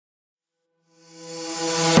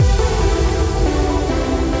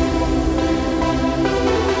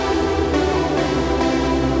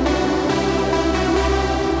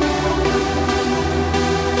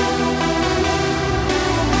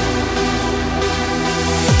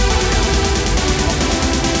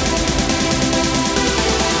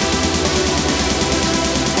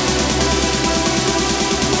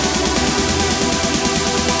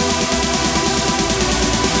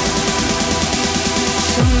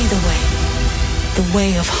the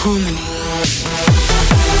way of harmony.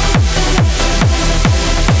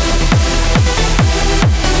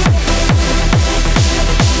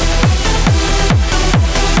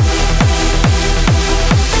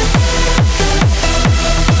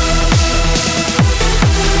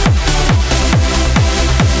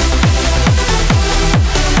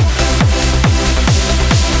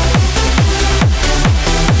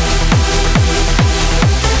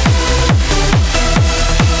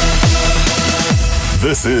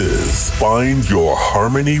 This is Find Your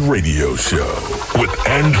Harmony Radio Show with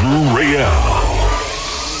Andrew Rayel.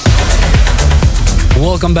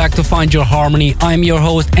 Welcome back to Find Your Harmony. I'm your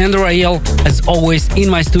host, Andrew Rayel, as always in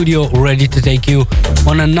my studio, ready to take you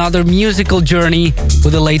on another musical journey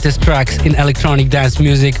with the latest tracks in electronic dance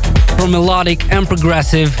music, from melodic and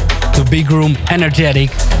progressive to big room,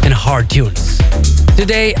 energetic and hard tunes.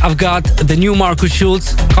 Today I've got the new Markus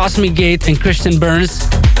Schulz, Cosmic Gate and Christian Burns,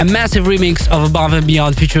 a massive remix of Above and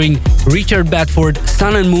Beyond featuring Richard Bedford,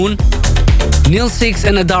 Sun and Moon. Neil Six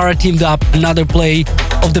and Adara teamed up, another play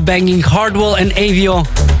of the banging Hardwell and Avio.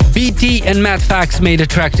 BT and Matt Fax made a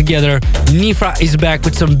track together. Nifra is back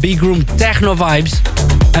with some big room techno vibes.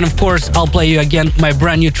 And of course, I'll play you again my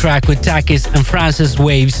brand new track with Takis and Francis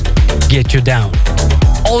Waves, Get You Down.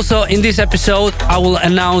 Also, in this episode, I will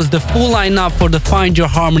announce the full lineup for the Find Your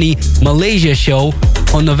Harmony Malaysia show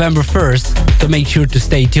on November 1st, so make sure to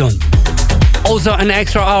stay tuned. Also, an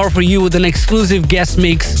extra hour for you with an exclusive guest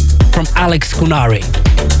mix from Alex Kunari.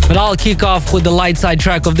 But I'll kick off with the light side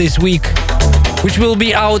track of this week, which will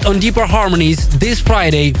be out on Deeper Harmonies this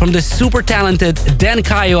Friday from the super talented Dan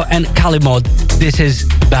Kayo and Calimod. This is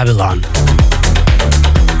Babylon.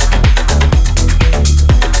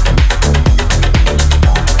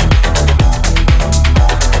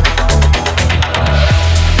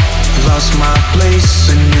 Lost my place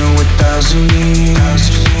in you 1,000 years.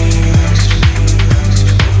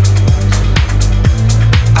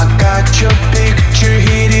 I got your picture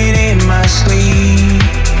hidden in my sleep.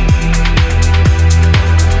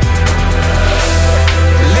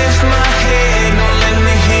 Lift my head, don't let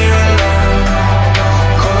me hear alone.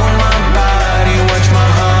 Cold my body, watch my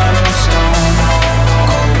heart on stone.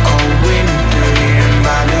 Cold, cold winter here in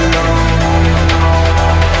Babylon.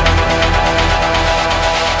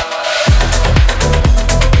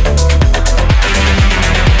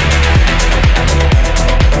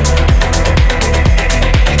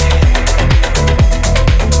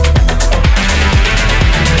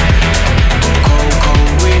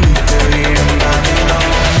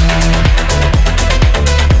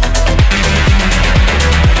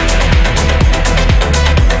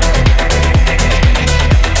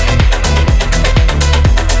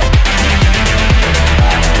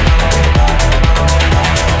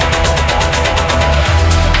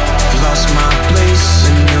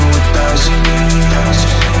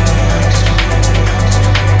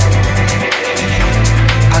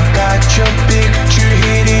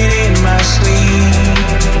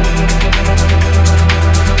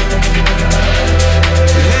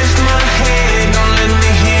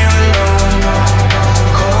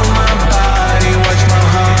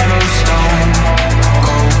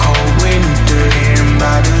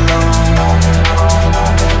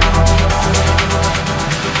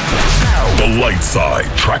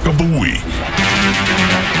 Track of the week.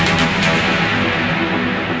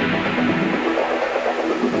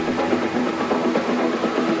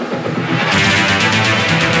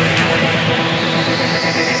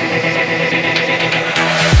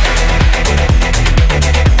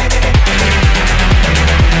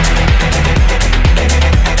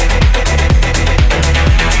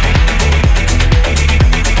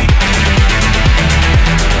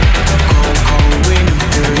 Cold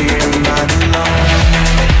winter in Babylon.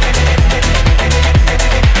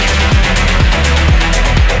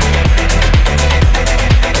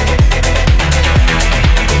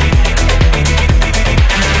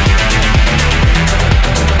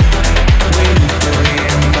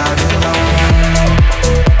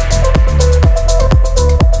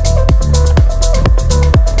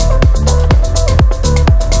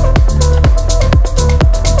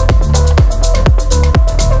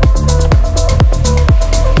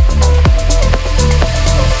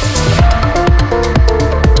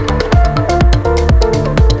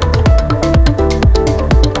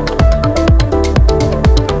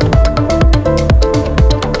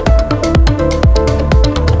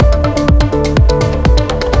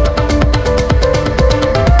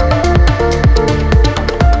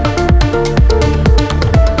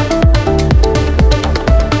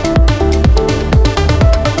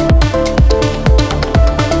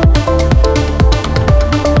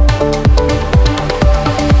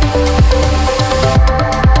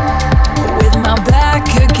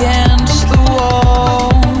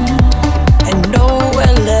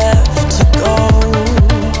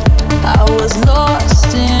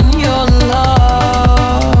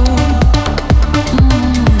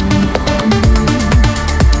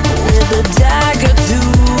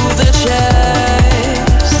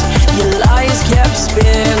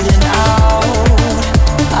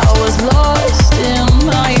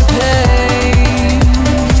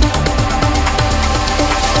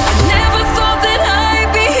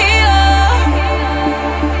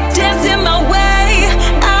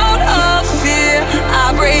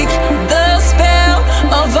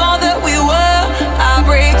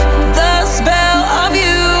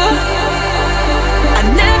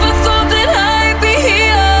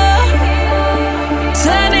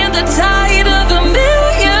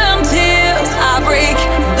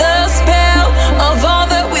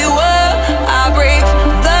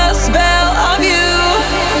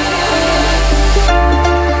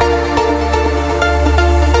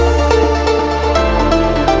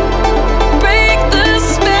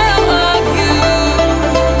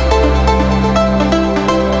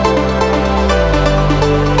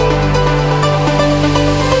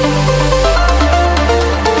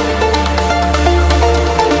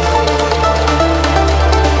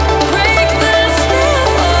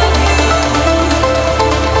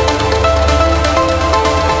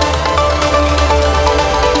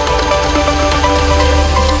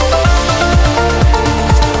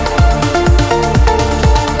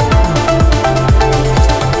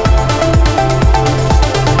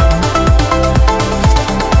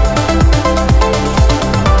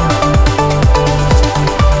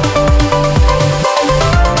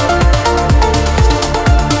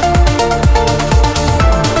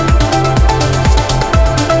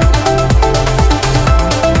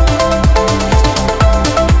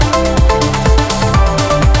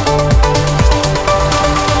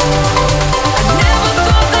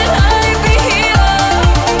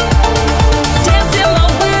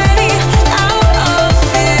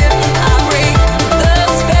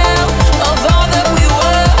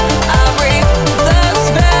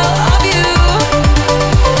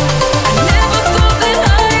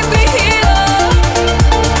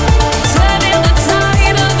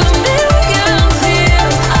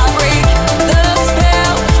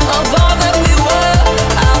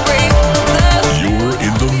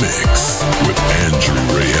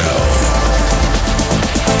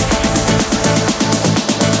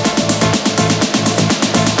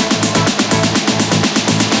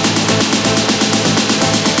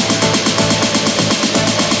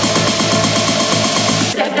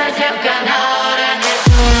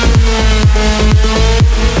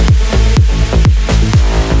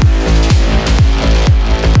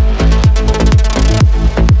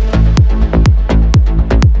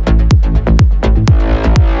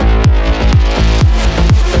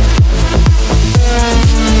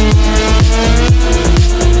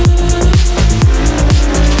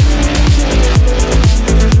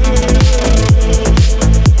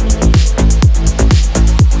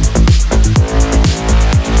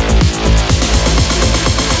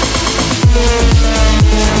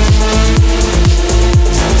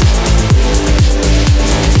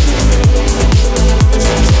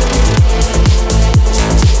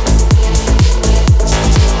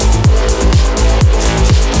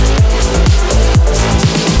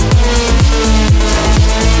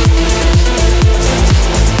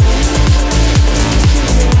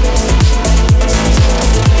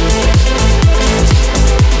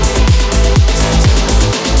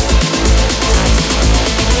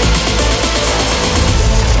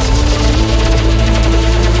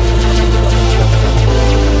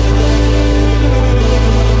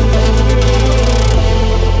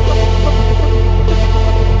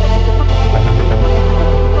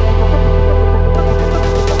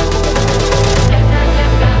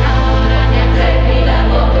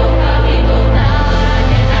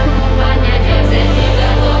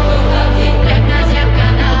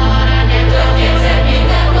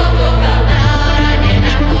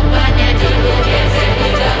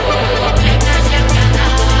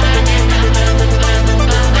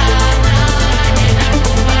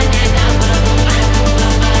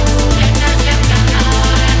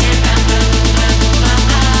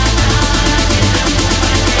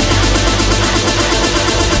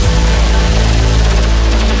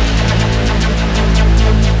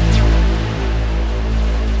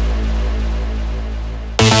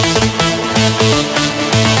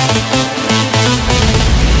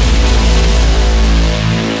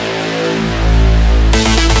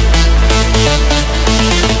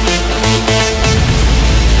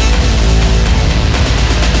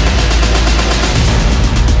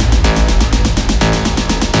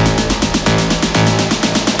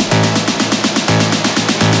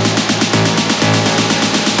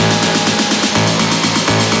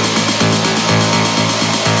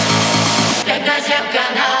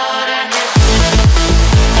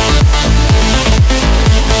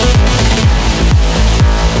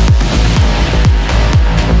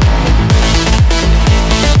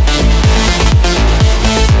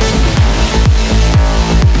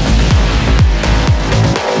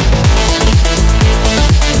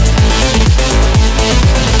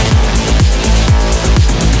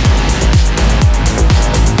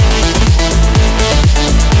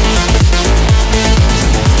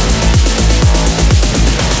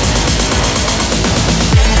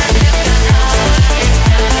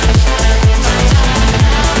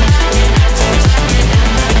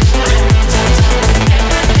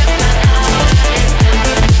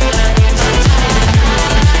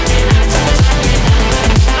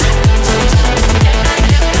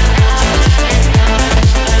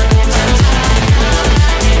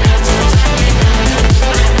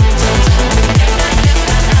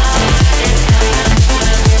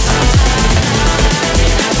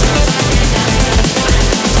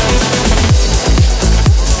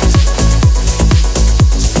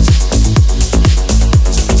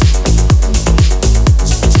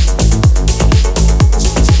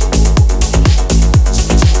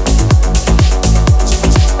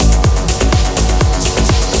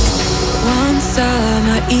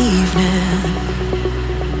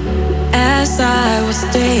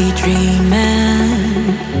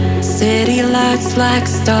 lights like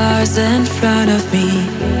stars in front of me.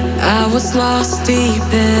 I was lost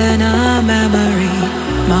deep in a memory.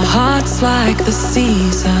 My heart's like the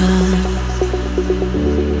season,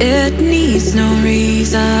 it needs no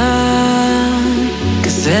reason.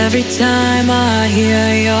 'Cause every time I hear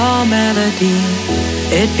your melody,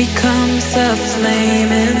 it becomes a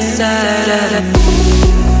flame inside of me.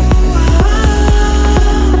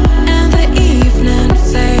 And the evening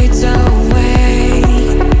fades away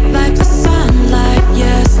like the sunlight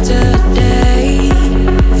yesterday,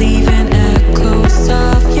 leaving echoes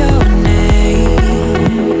of your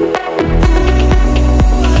name.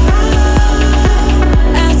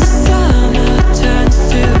 As the summer turns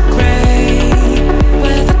to gray,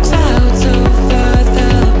 where the clouds over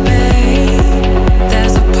the bay,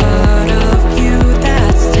 there's a part of you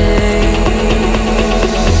that stays.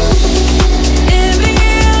 In the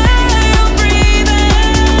air you're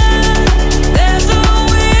breathing, there's a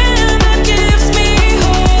wind that gives me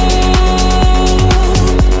hope.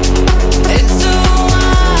 It's a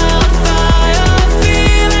wildfire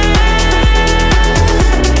feeling.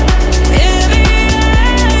 In the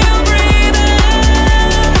air you're breathing,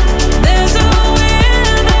 there's a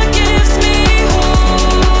wind that gives me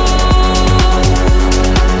hope.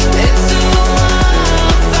 It's a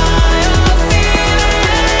wildfire feeling.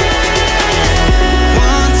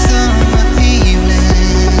 One summer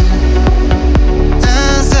evening,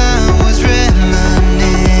 as I was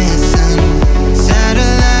reminiscing,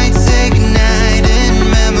 satellites igniting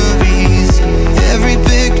memories, every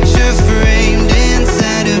picture framed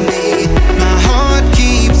inside of me. My heart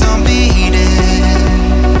keeps on beating,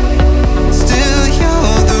 still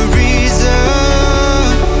you're the reason.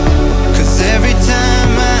 'Cause every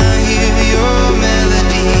time I hear your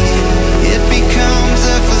melody, it becomes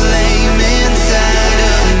a flame inside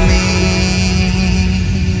of me.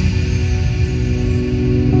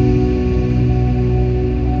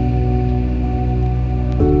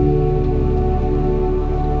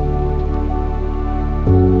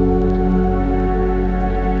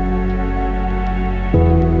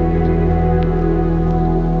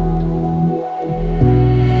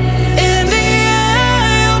 In the air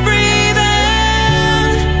you're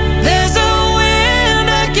breathing, there's a wind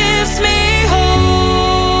that gives me hope.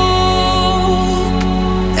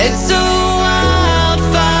 It's a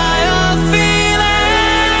wildfire feeling.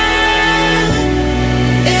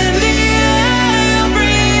 In the air you're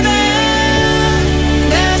breathing,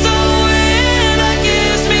 there's a wind that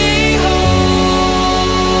gives me hope.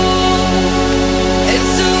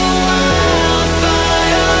 It's a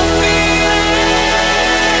wildfire feeling.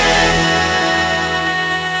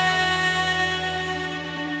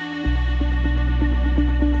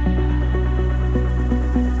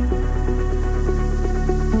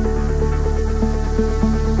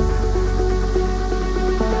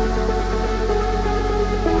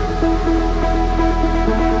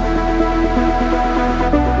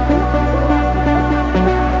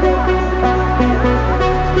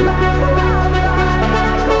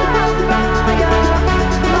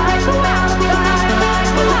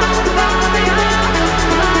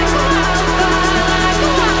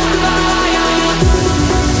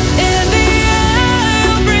 In the air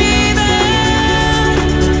you're breathing,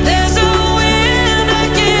 there's a wind that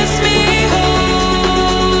gives me hope.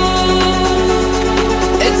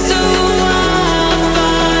 It's a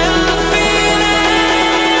wildfire feeling.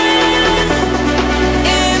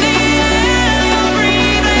 In the air you're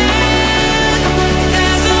breathing,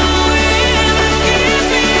 there's a wind that gives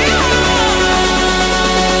me hope.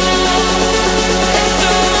 It's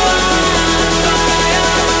a wildfire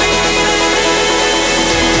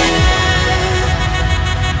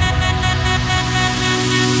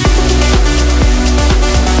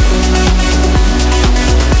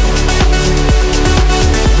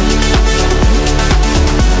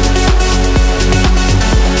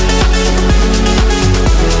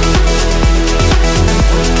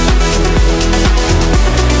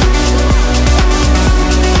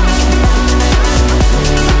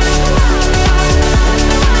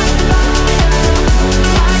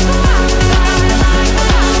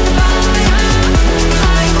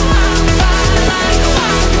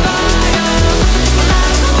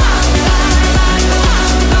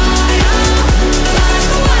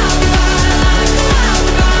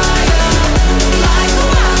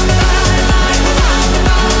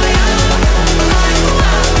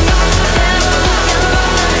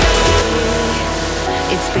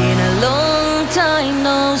It's been a long time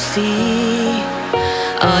no see.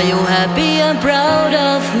 Are you happy and proud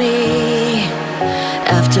of me?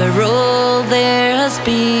 After all there has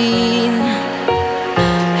been.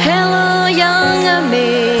 Hello, younger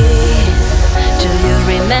me. Do you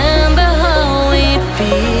remember how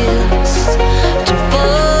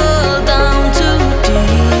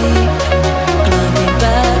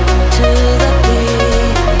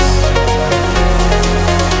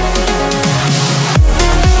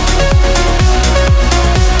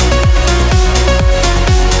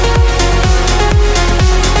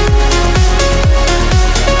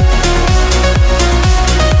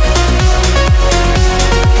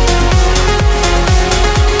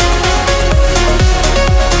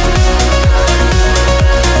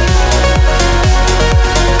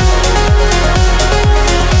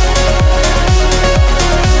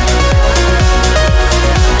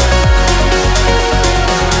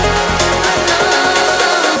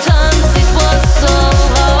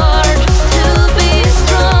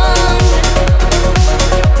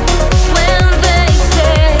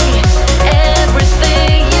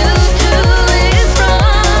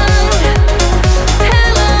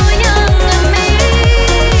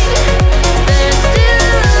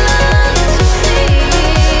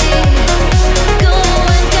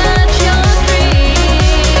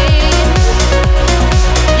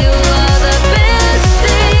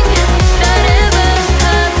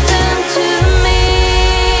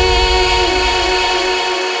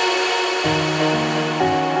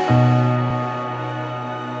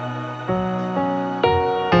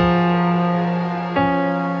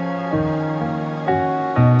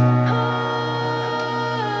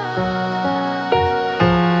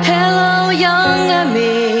younger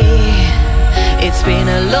me. It's been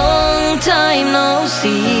a long time no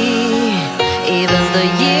see. Even the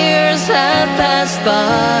years have passed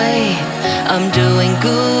by. I'm doing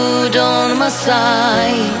good on my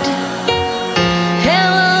side.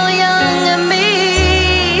 Hello, younger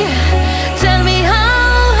me. Tell me,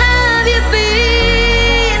 how have you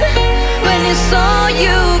been? When you saw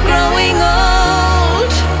you growing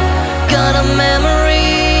old, got a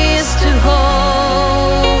memories to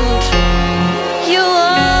hold. You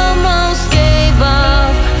almost gave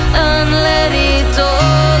up and let it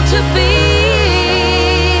all to be.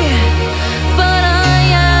 But I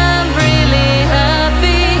am really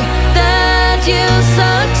happy that you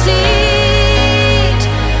succeed.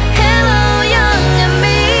 Hello, younger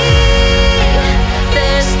me.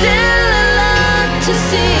 There's still a lot to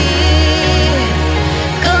see.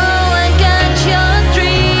 Go and get your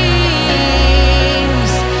dreams,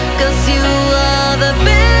 'cause you are the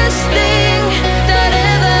best thing that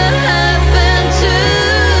ever happened to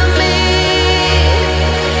me.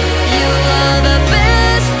 You are the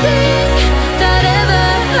best thing that ever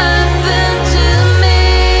happened to me.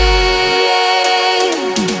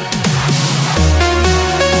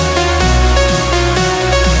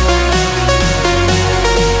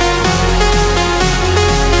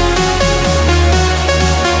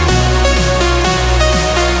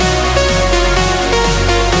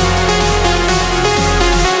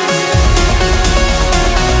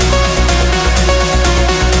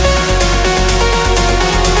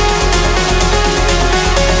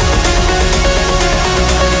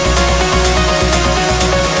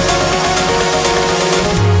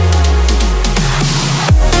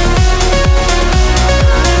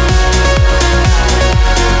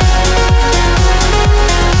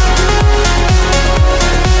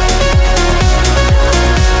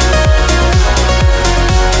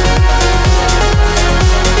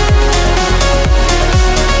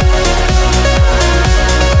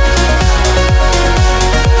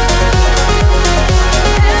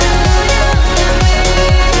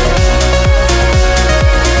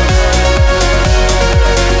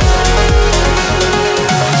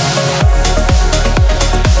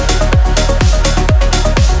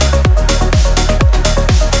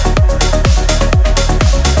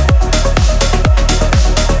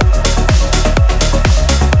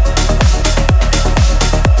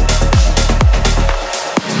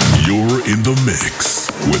 You're in the mix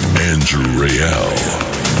with Andrew Rayel.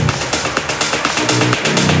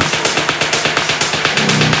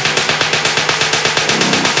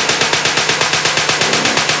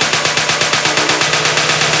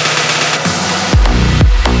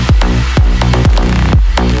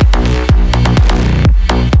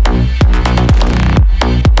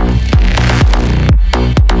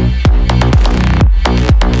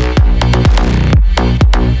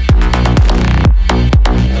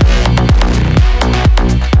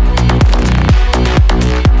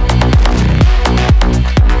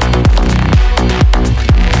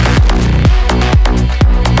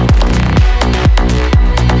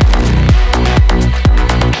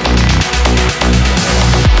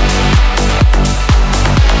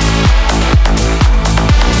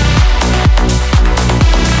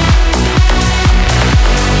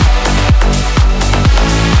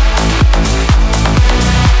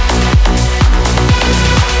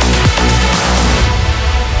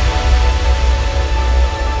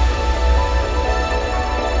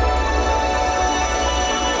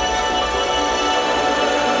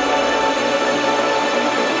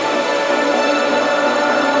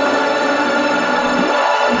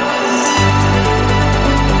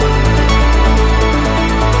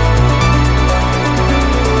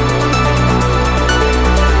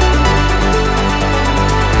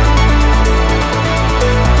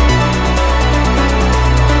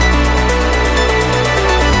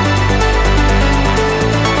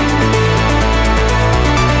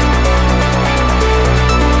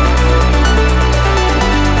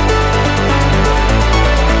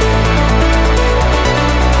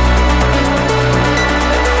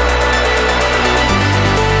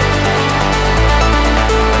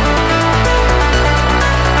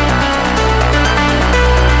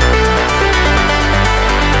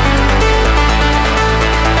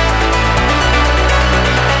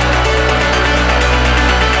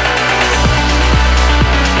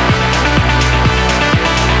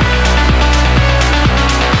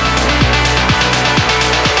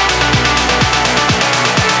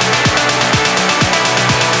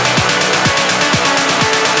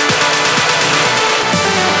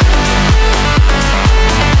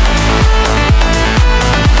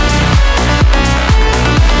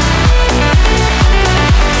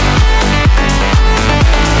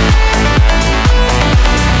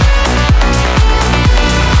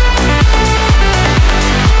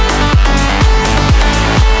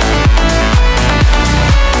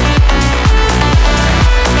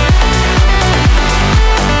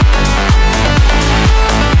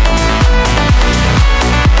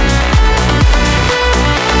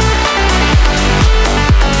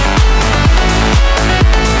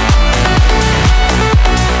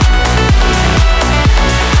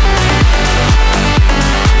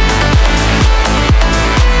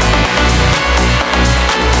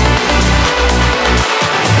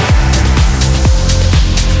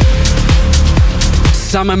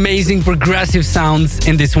 Some amazing progressive sounds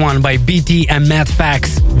in this one by BT and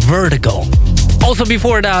Madfax, Vertical. Also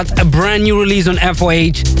before that, a brand new release on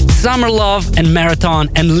FOH, Summer Love and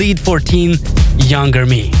Maratone and Lead 14, Younger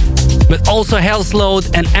Me. But also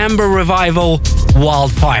Hel-sløwed and Amber Revival,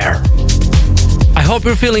 Wildfire. I hope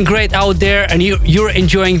you're feeling great out there and you're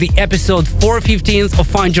enjoying the episode 415 of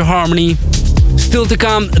Find Your Harmony. Still to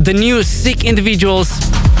come, the new Sick Individuals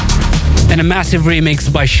and a massive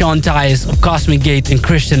remix by Tyas of Cosmic Gate and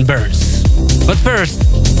Christian Burns. But first,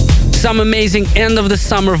 some amazing end of the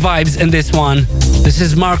summer vibes in this one. This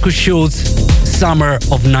is Markus Schulz, Summer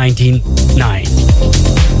of 1909.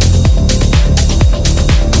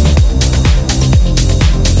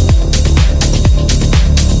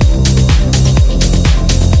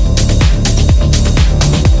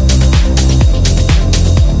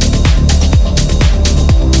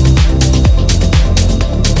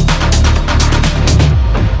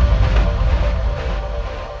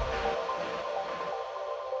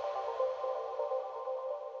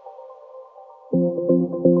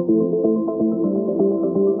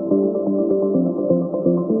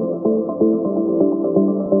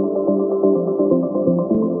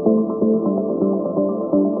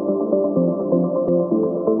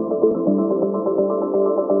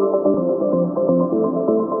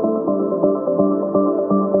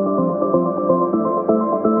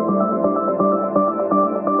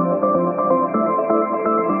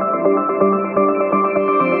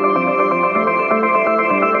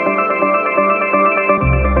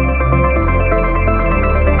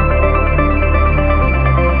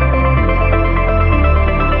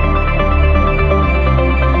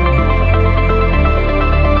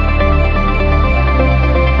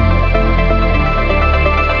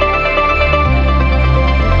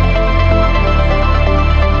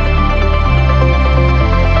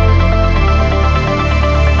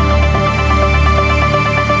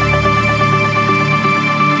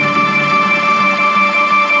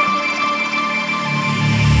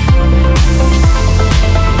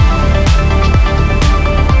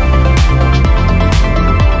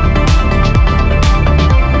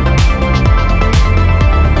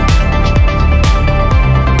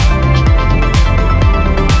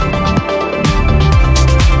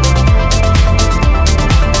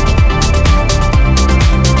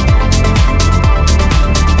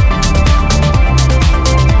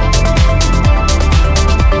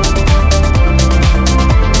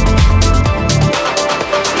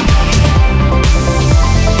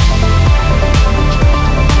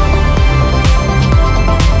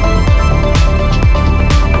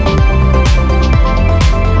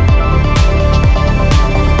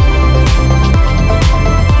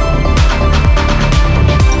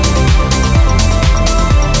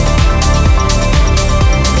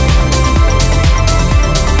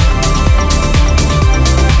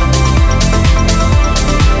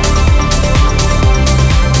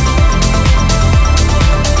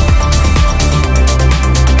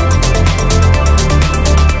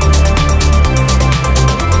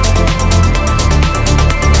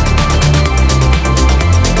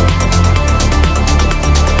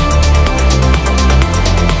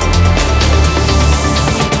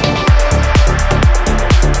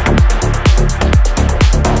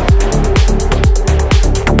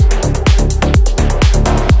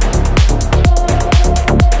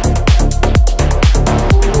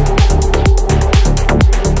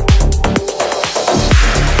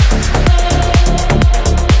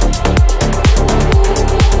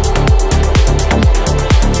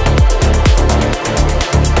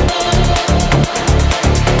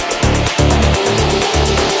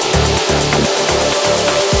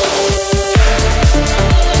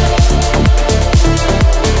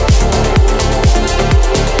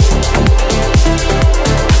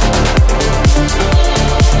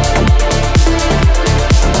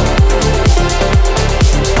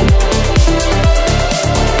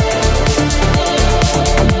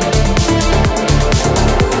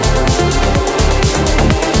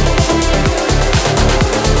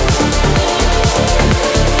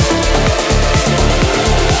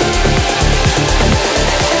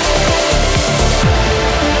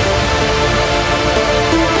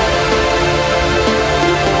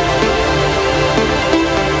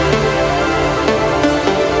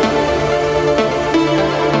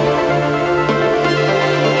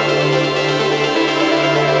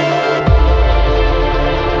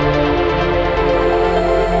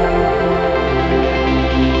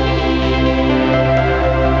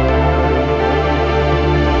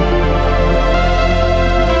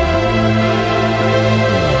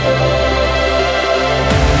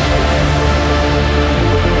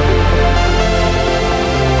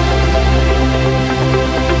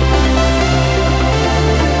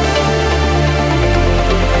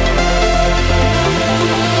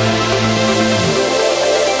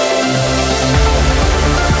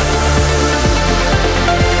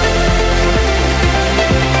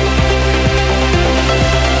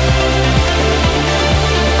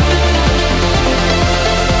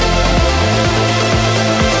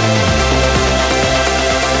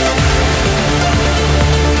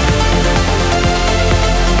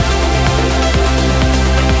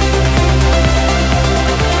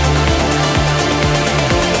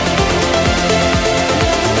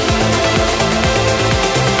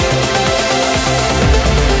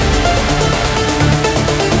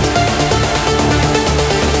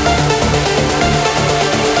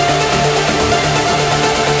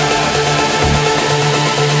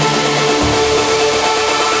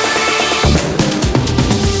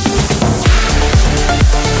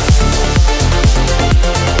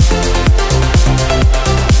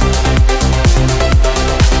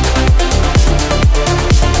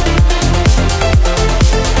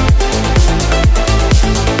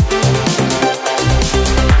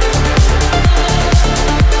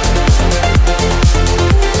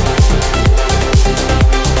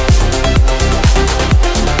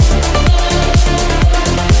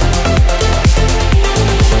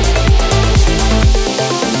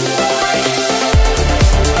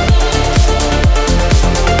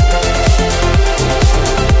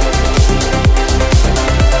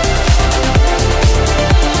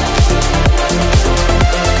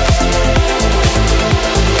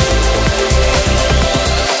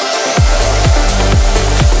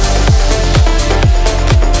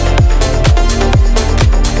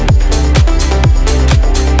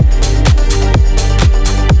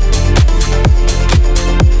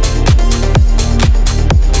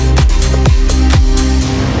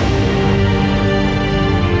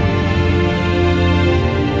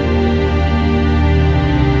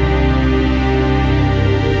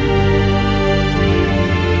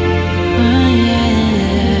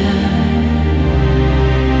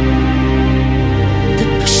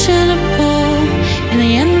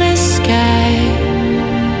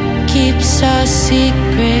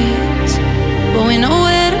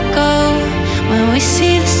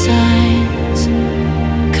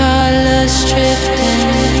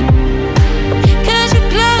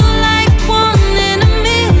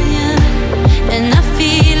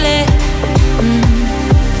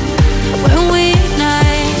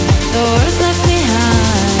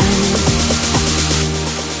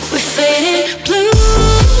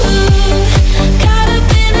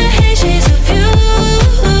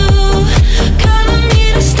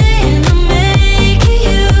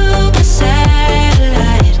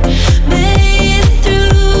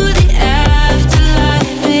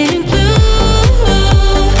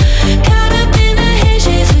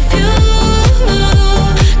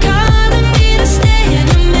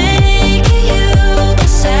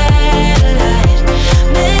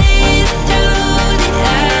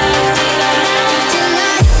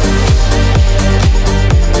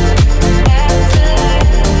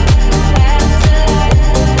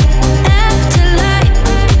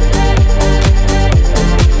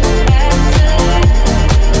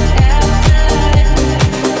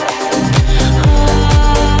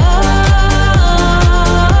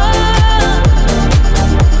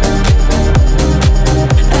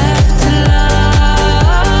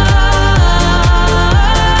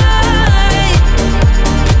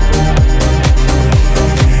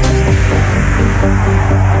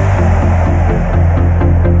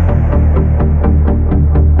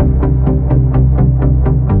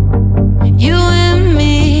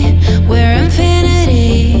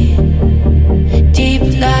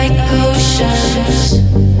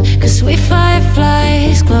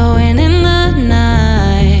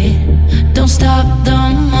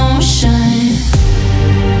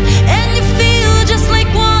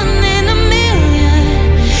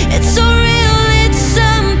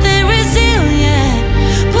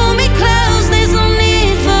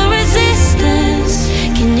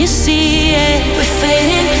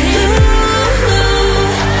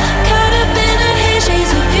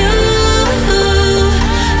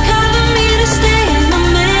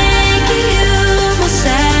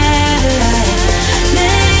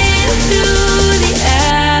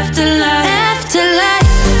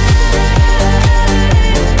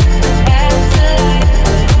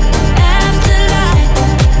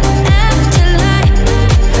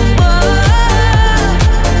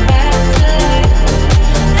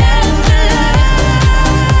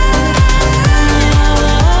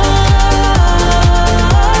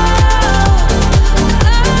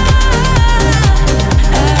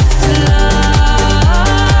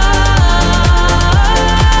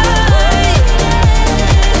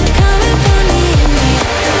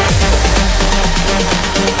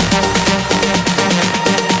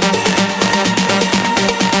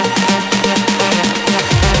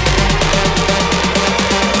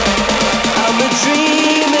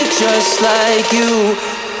 like you,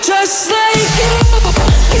 just like you.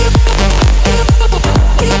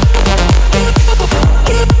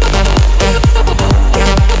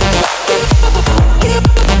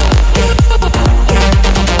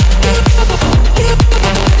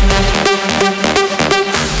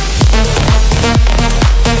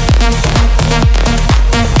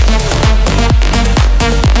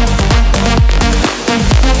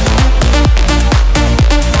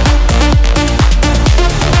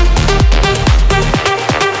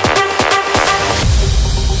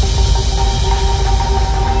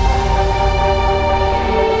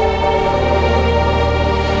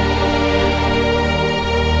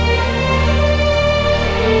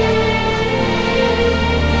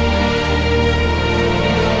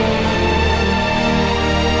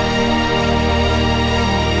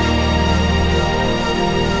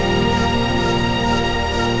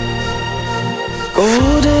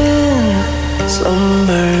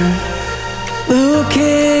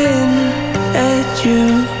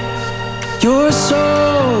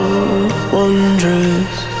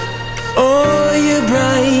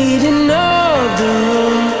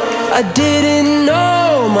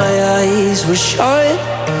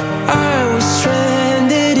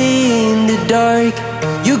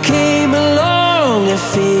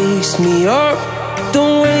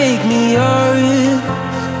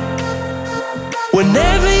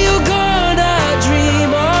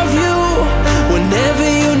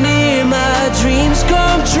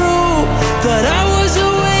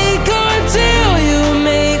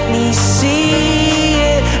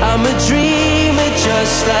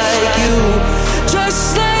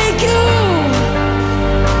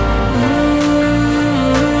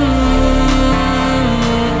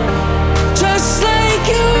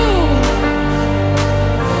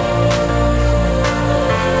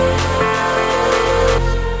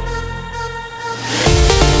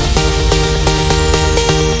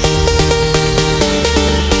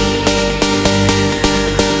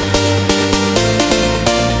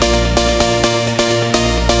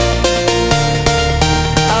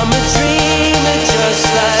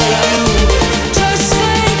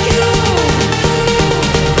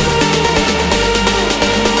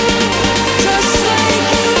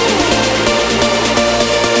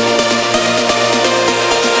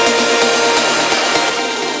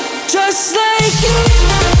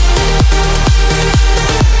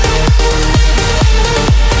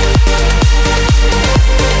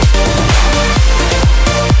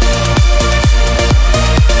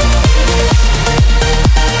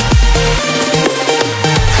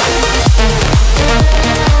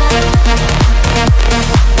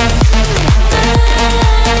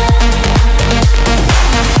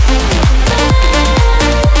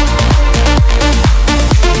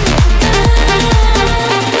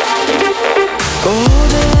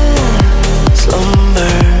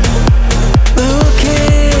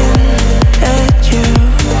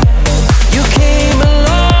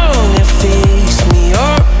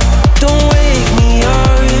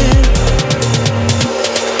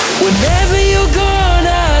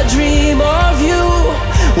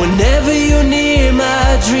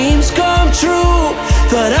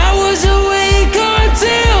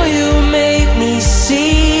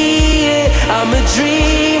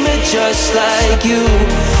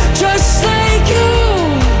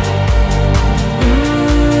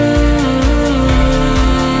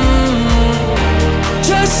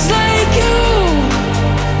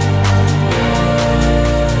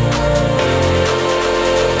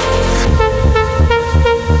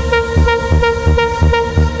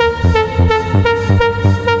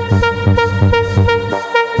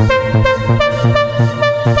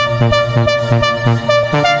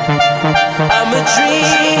 I'm a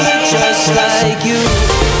dreamer just like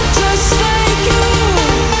you.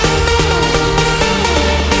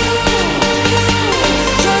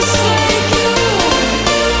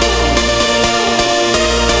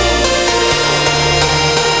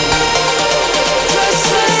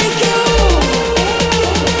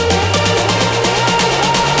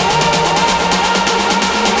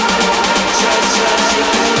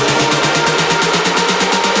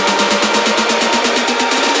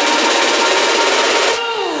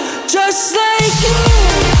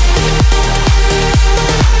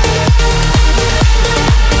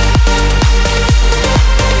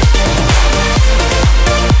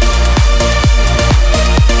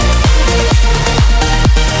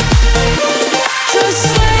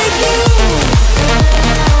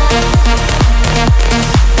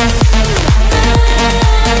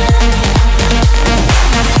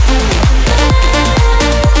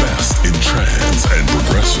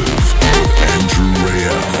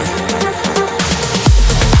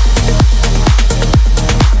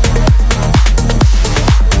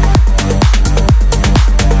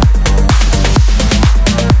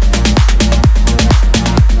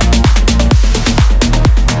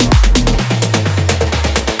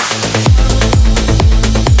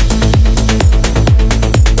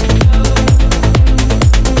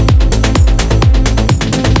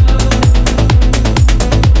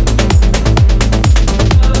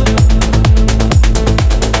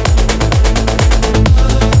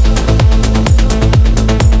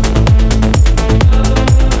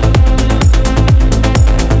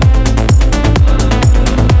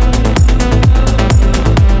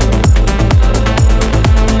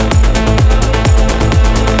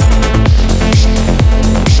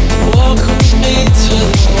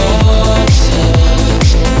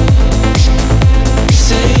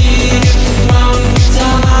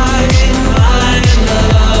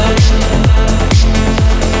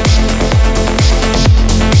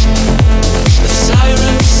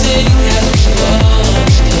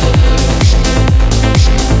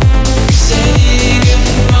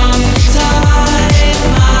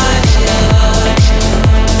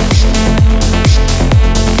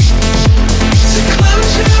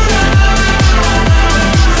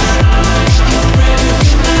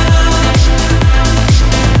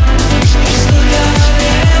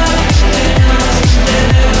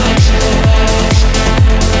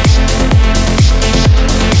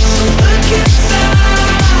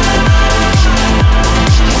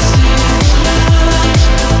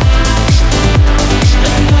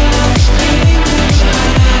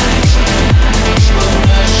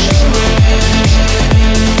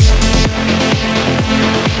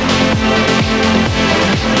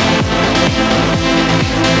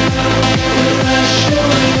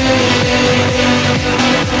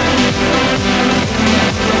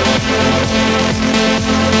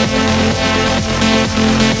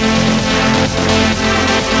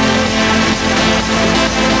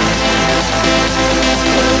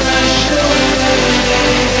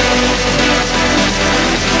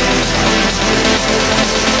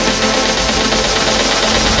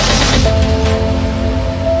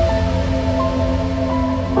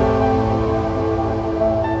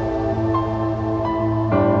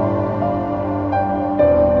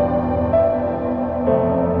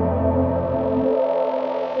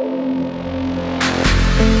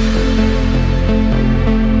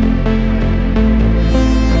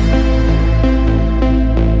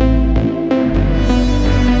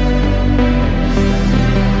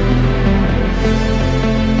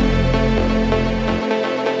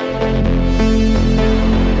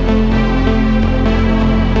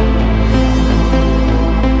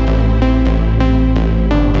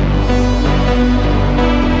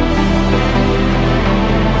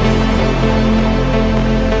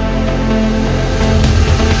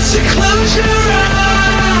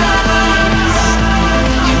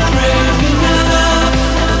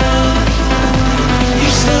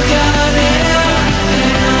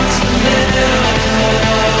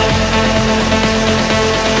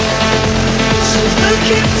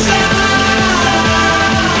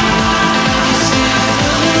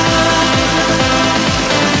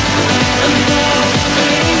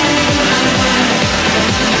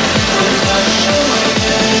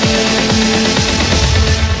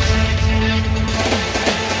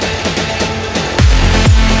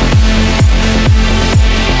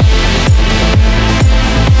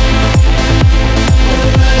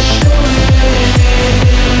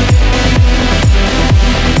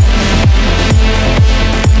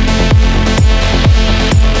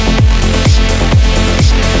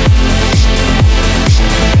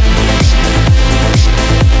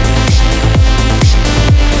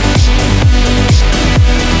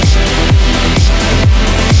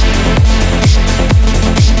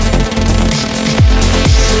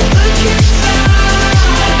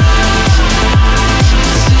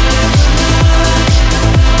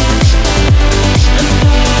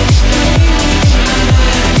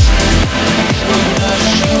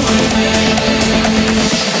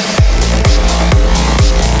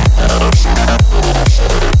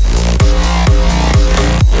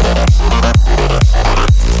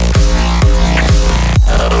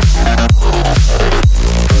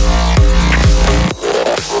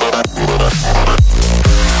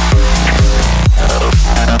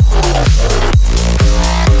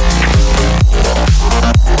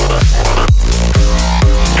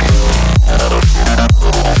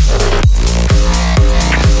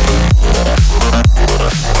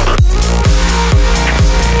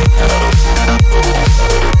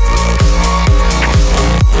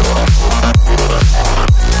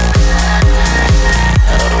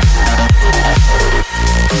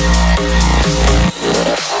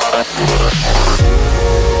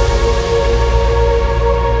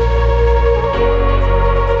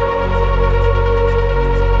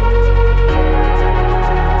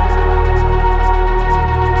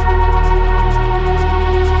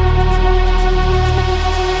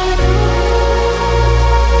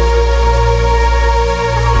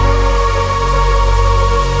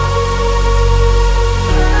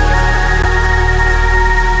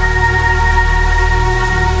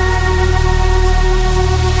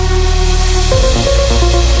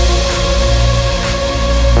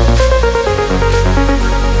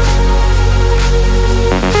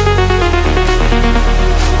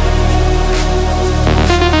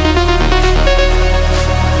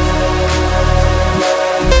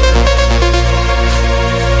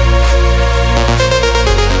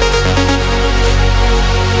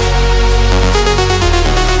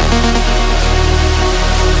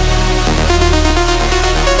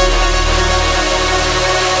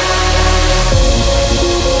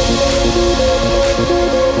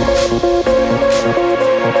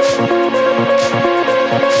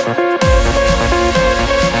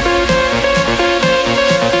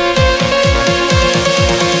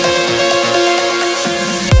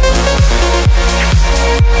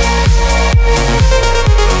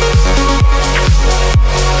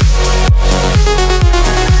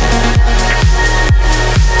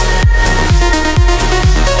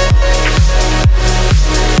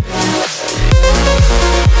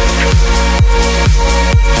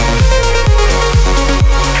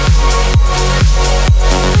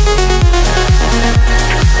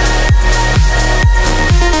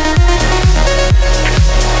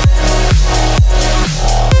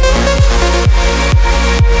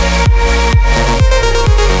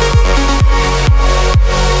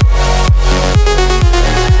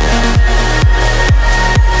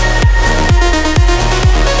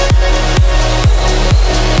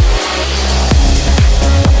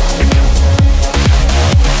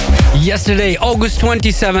 Yesterday, August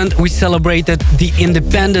 27th, we celebrated the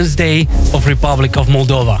Independence Day of Republic of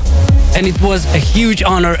Moldova. And it was a huge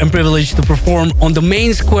honor and privilege to perform on the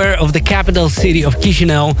main square of the capital city of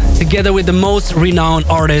Chisinau together with the most renowned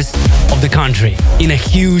artists of the country in a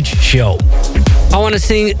huge show. I want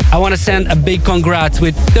to send a big congrats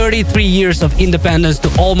with 33 years of independence to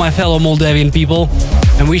all my fellow Moldavian people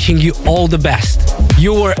and wishing you all the best.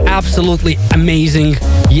 You were absolutely amazing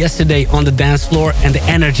yesterday on the dance floor and the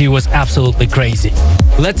energy was absolutely crazy.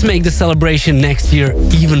 Let's make the celebration next year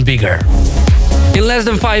even bigger. In less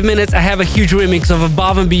than 5 minutes, I have a huge remix of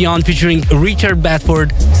Above and Beyond featuring Richard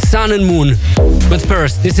Bedford, Sun and Moon. But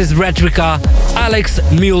first, this is Retrica, Alex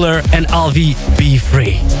Mueller and Alvi, Be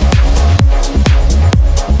Free.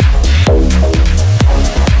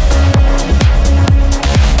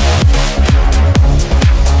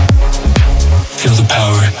 Feel the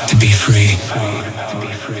power to be free.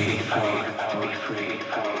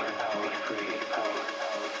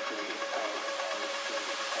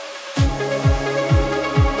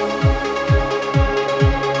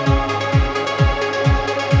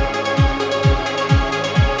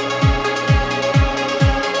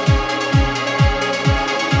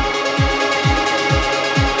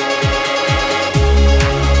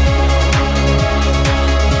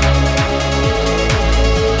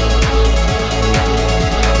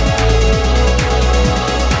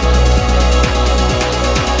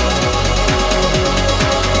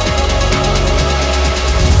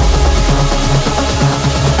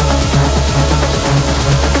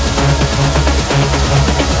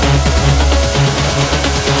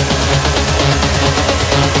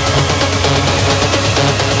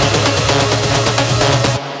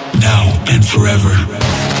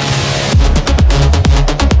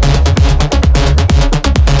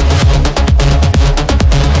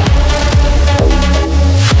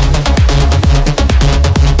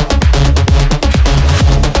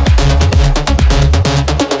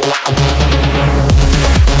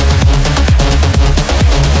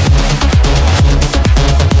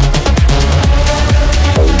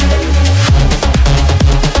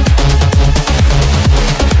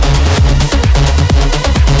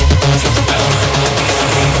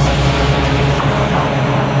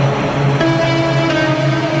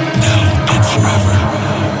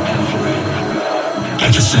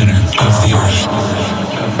 the center of the earth.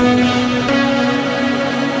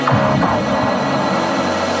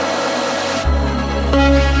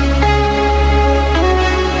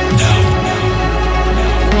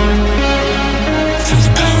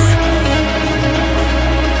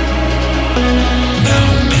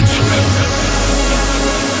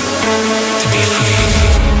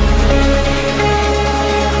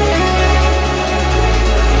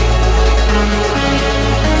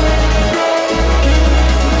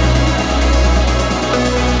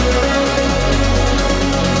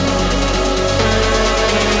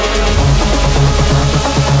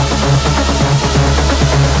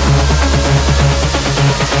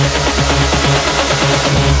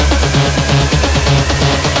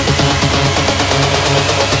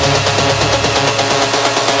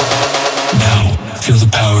 Feel the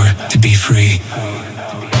power to be free.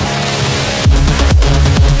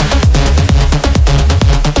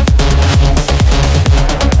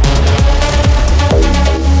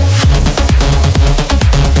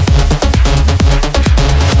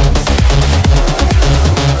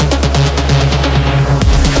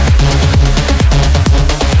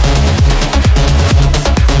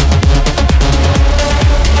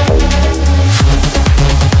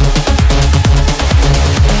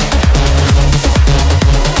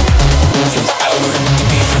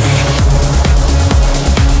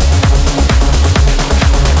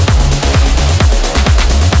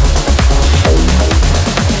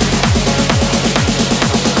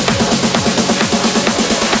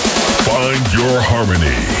 Your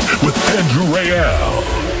Harmony with Andrew Rayel.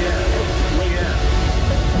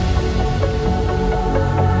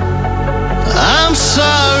 I'm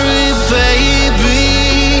sorry, baby.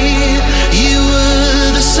 You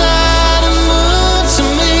were the sun and moon to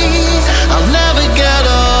me. I'll never get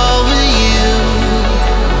over you.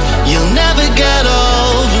 You'll never get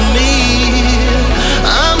over me.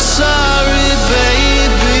 I'm sorry,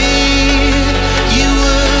 baby. You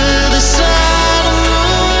were the sun and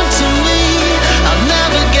moon to me. I'll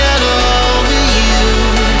never get over you.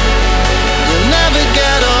 You'll never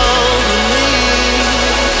get over me.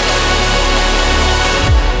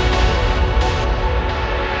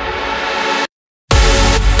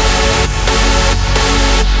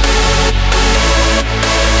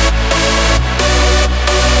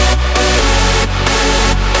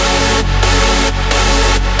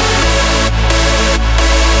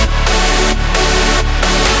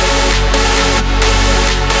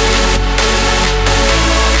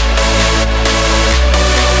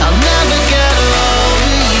 I'll never get over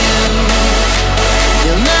you.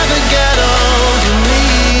 You'll never get over me.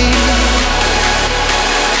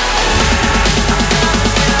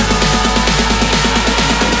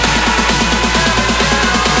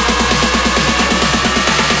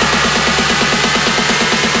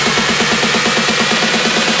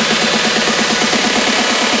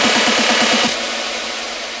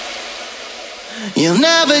 You'll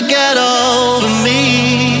never get over me.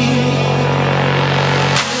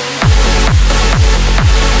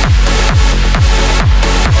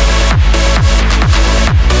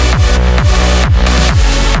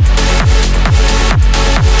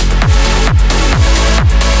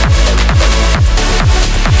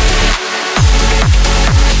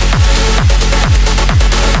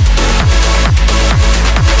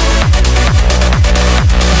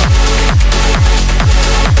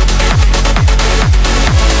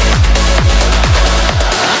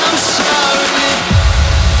 I'm sorry.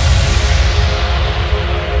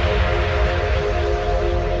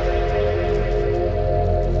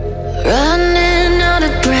 Running out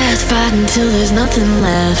of breath, fighting till there's nothing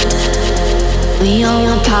left. We all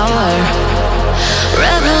want power.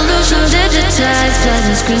 Revolution digitized,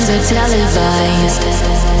 pleasant screens are televised,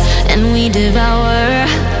 and we devour.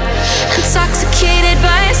 Intoxicated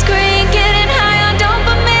by a screen, getting high on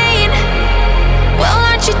dopamine. Well,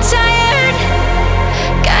 aren't you tired?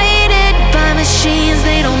 Guided by machines,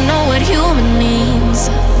 they don't know what human means.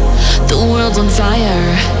 The world's on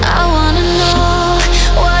fire. I wanna know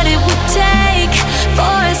what it would take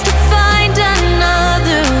for us to find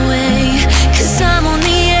another way. 'Cause I'm on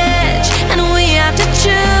the edge and we have to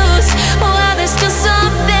choose. While there's still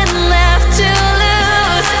something left to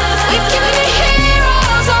lose. We can be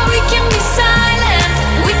heroes or we can be silent.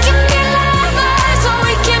 We can be lovers or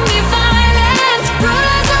we can be violent.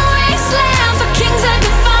 Rulers of wastelands or kings of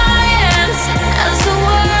defiance. As the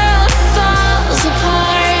world falls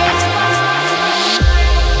apart,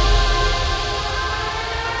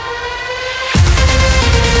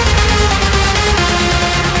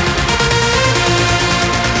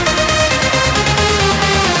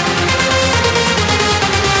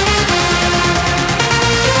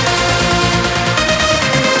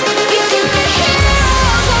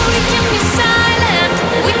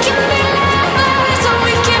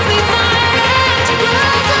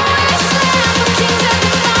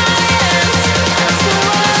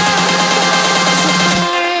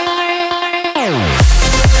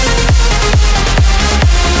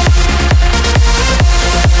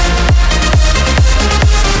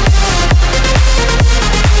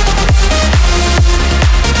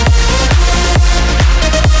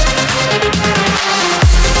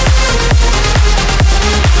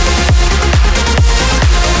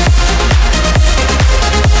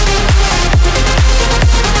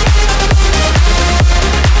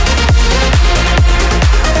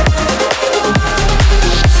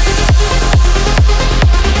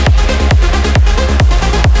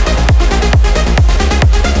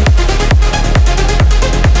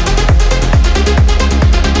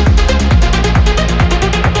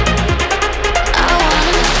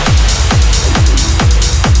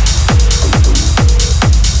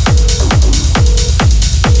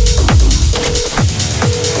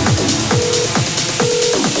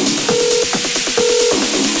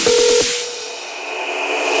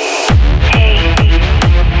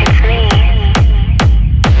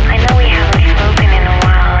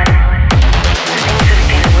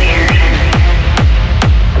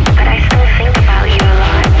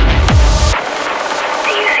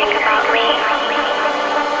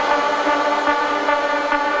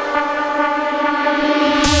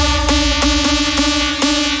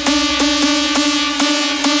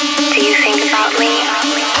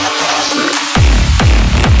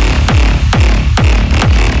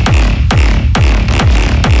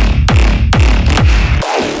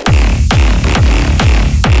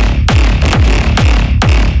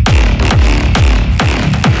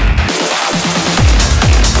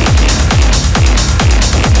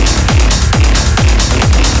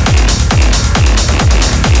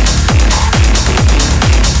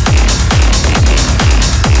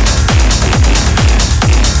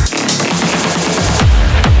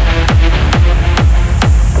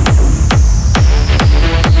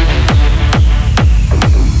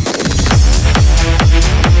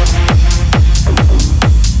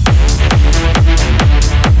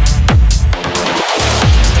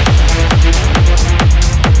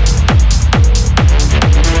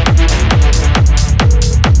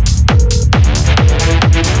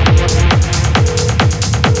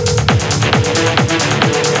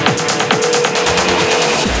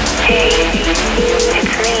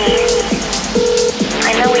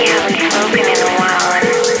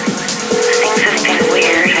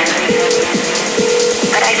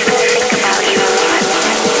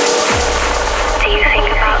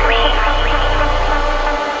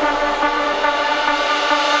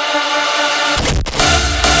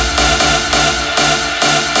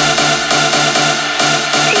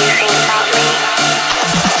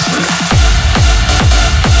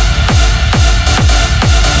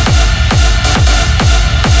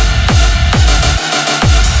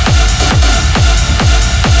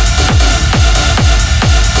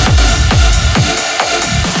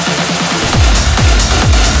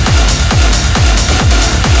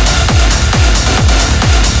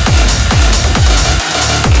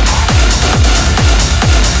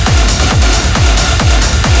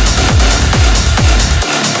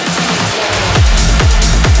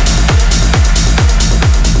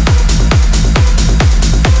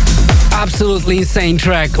 absolutely insane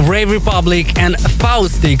track, Rave Republic and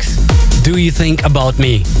Faustix, Do You Think About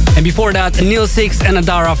Me? And before that, Neil Six and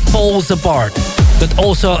Adara, Falls Apart. But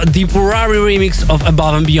also the Ferrari remix of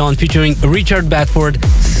Above and Beyond featuring Richard Bedford,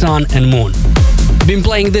 Sun and Moon. Been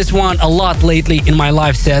playing this one a lot lately in my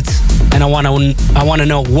live sets, and I wanna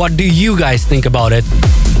know, what do you guys think about it?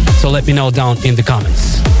 So let me know down in the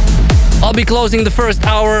comments. I'll be closing the first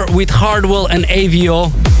hour with Hardwell and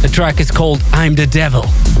AVO. The track is called I'm the Devil.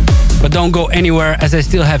 But don't go anywhere, as I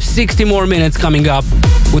still have 60 more minutes coming up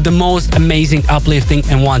with the most amazing, uplifting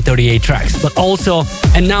and 138 tracks. But also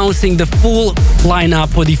announcing the full lineup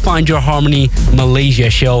for the Find Your Harmony Malaysia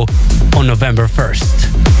show on November 1st.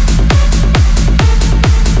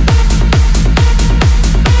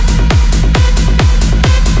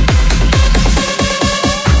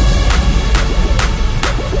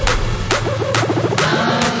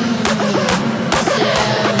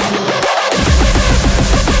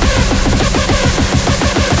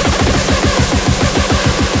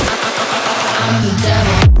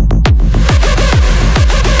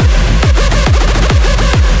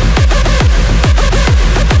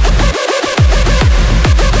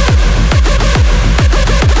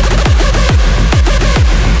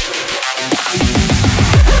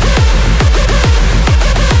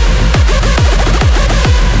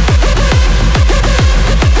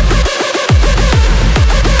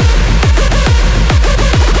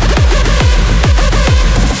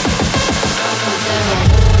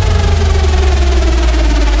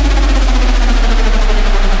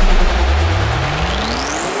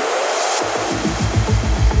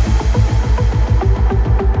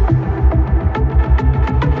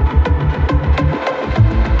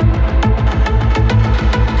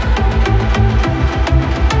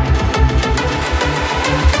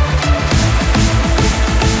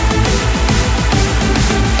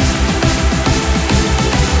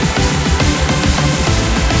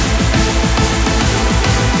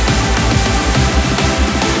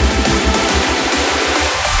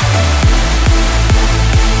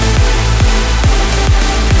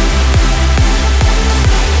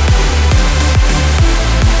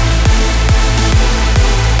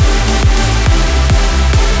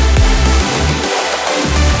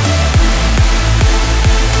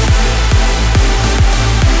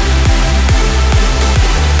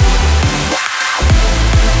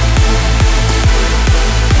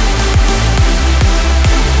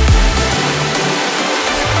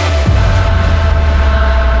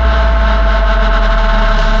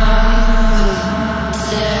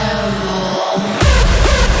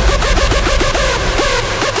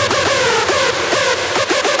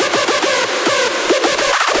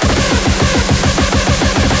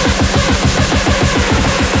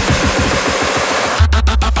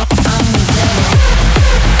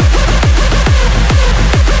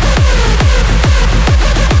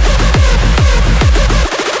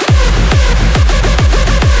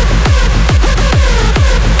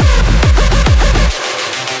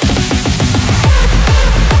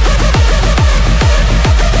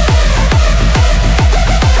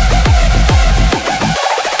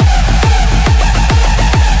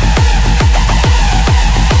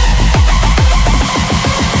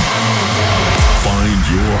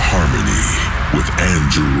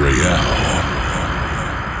 Andrew Rayel.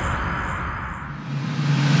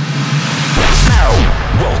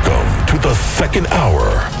 Welcome to the second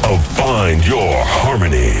hour of Find Your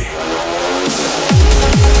Harmony.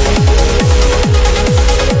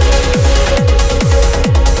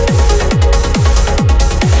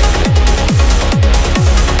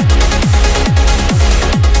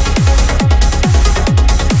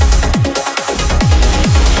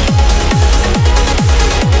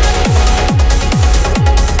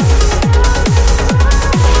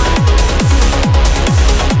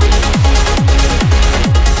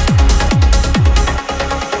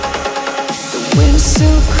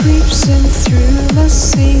 Creeps in through the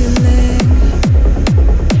ceiling,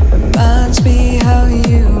 reminds me how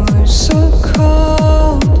you were so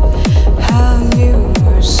cold, how you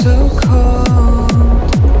were so cold.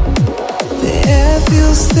 The air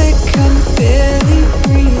feels thick, I'm barely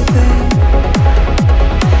breathing.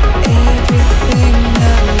 Everything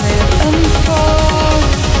I let unfold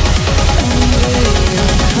under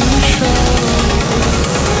your control.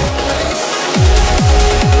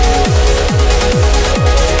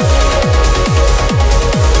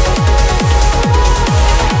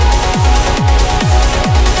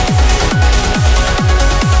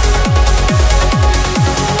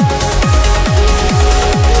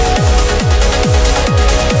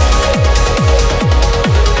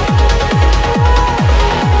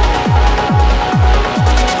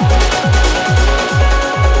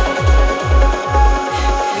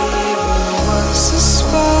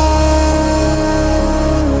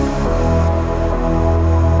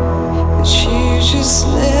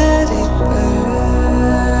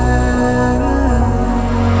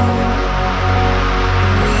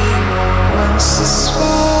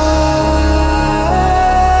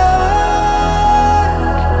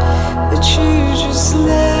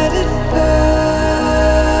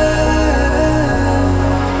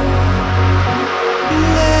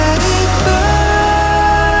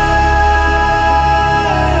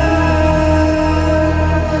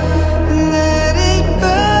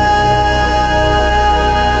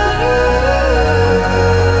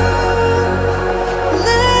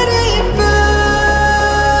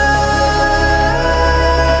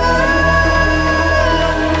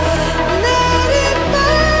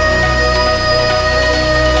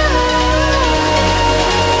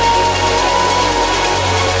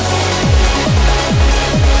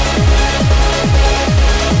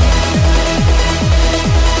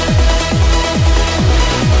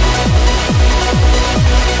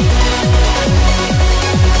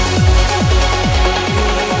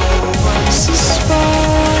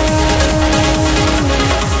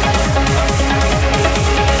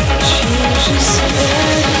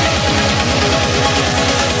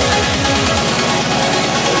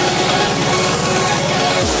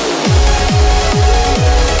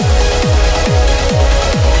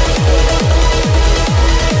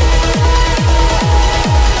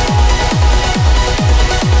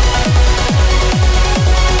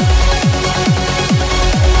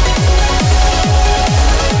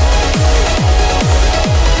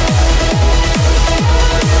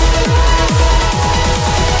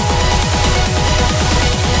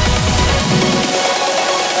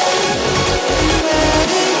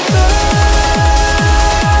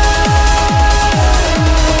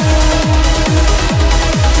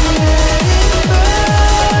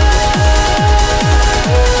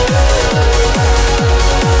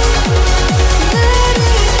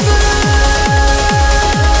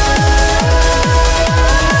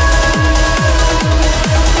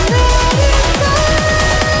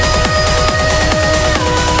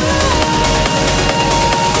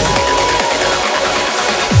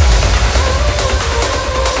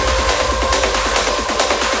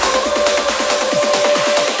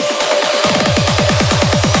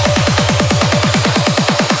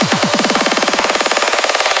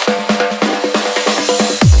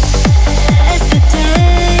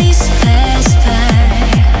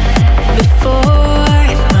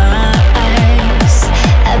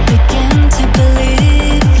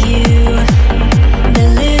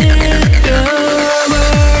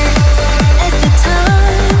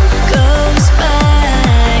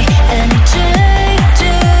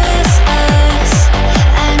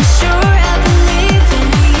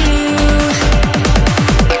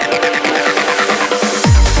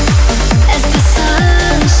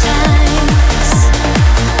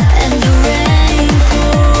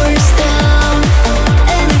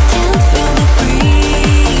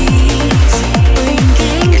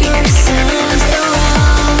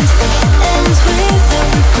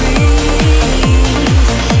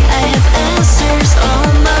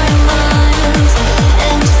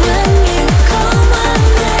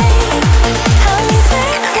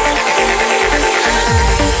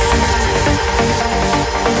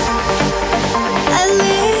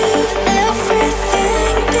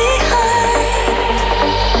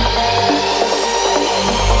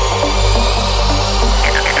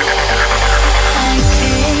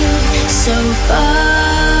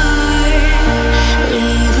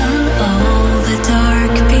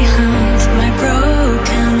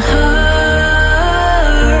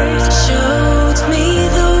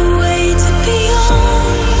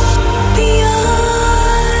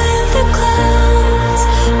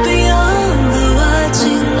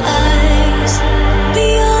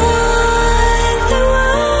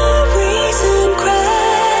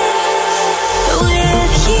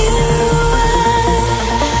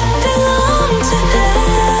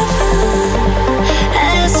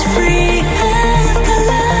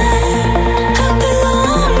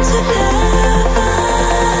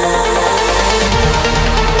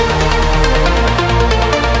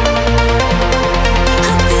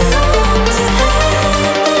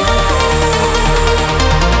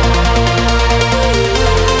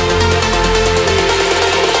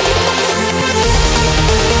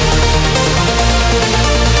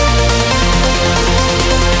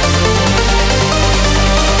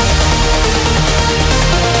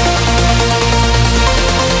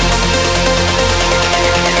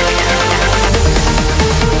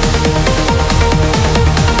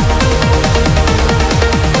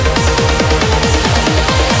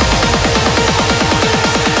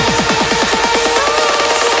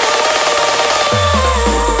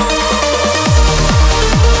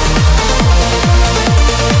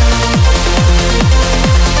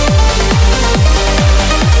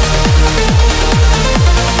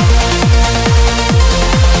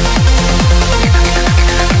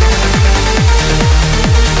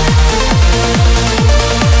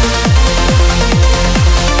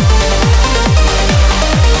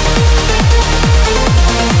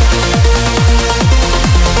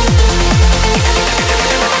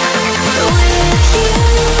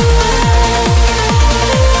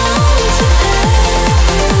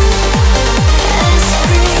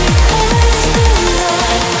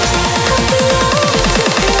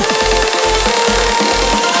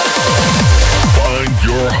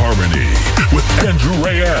 Harmony with Andrew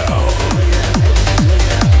Rayel.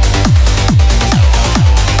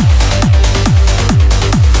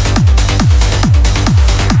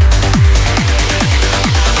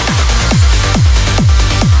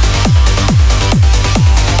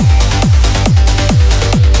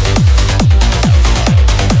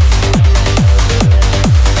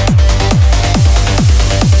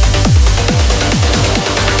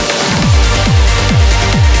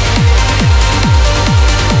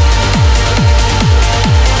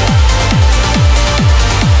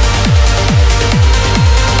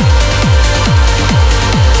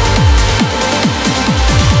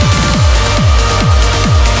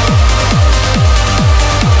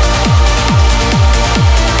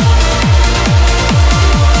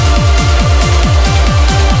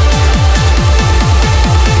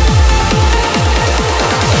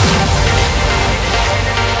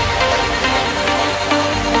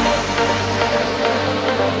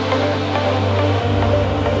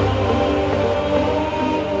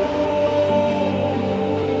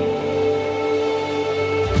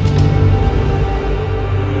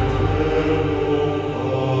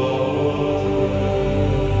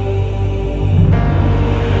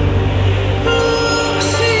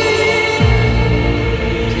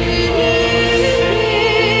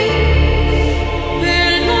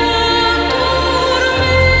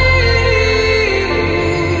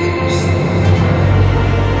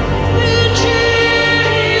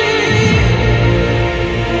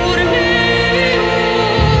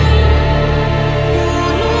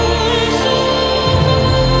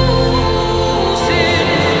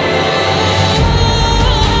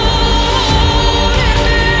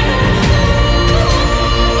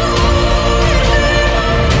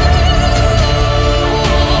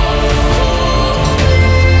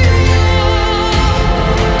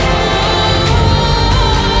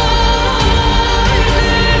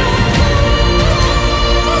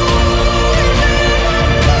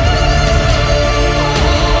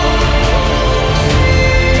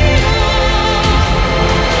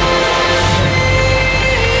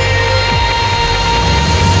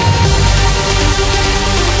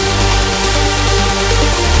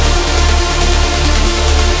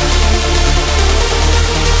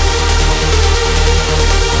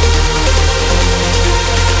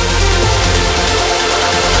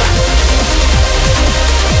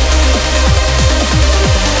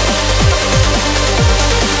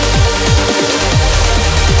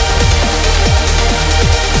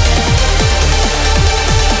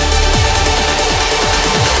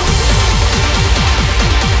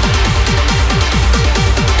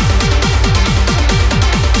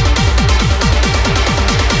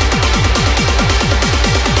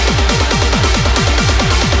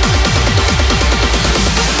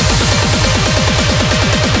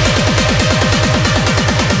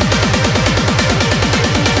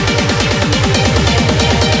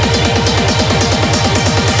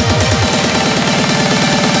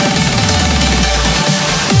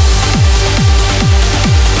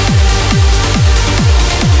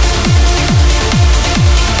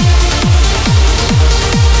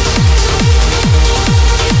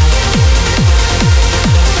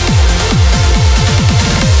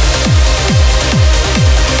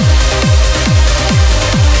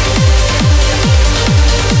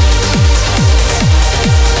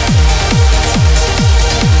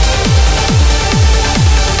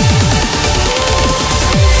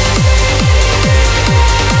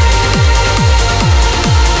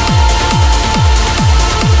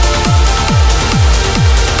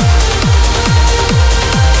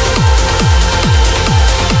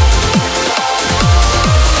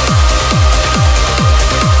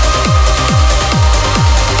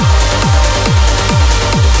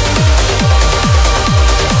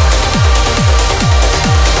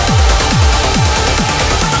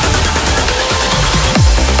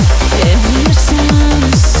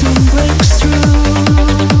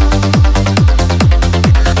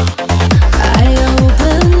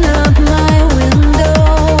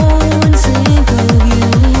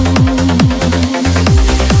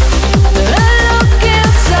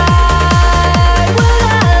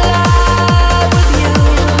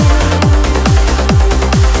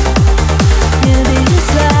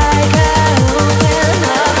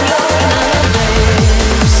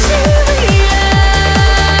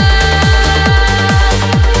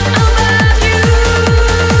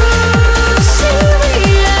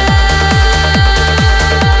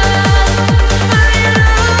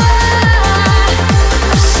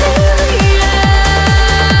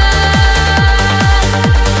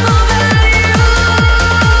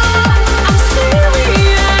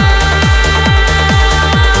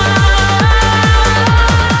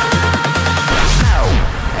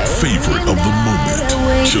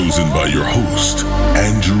 chosen by your host,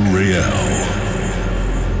 Andrew Rayel.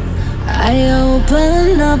 I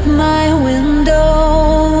open up my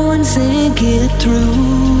window and sink it through.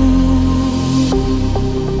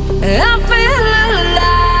 I feel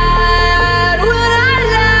alive when I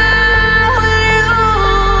lie with you,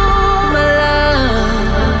 my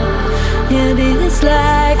love. And it's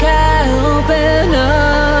like I open up,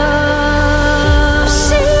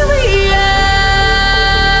 serious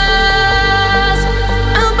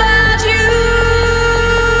about you,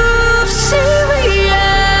 serious.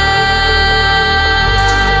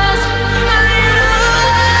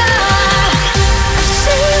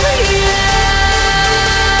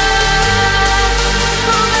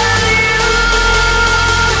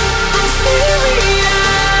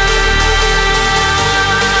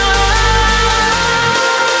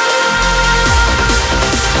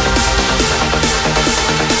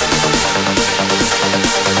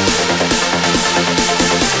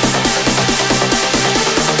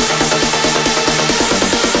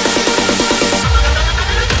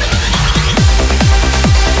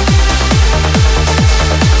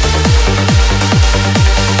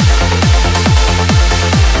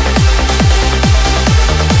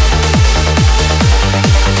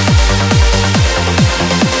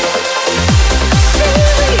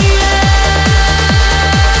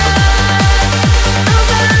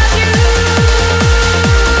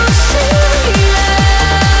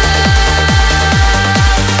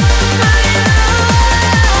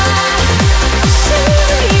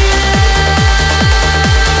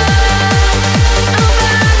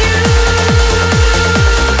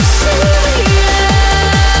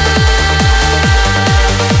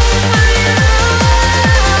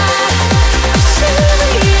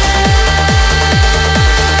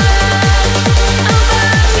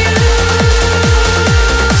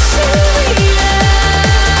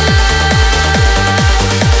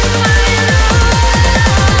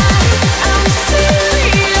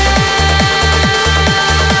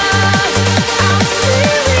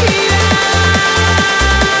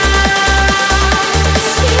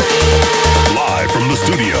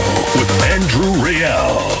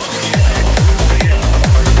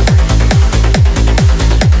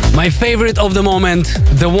 My favorite of the moment,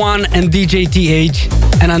 the one and DJ TH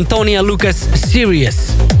and Antonia Lucas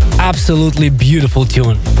Serious. Absolutely beautiful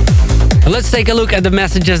tune. Let's take a look at the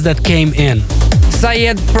messages that came in.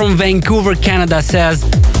 Syed from Vancouver, Canada says,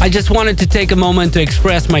 I just wanted to take a moment to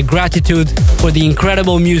express my gratitude for the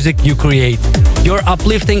incredible music you create. Your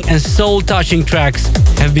uplifting and soul-touching tracks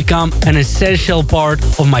have become an essential part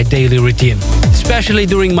of my daily routine, especially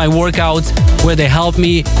during my workouts where they help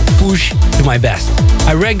me push to my best.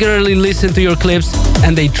 I regularly listen to your clips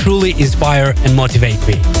and they truly inspire and motivate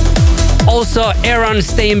me. Also, Aaron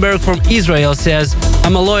Steinberg from Israel says,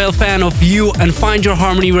 I'm a loyal fan of you and Find Your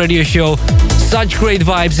Harmony radio show. Such great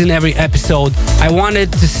vibes in every episode. I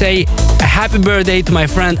wanted to say a happy birthday to my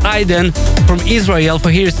friend Aiden from Israel for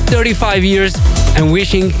his 35 years and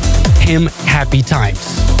wishing him happy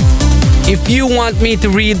times. If you want me to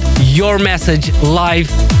read your message live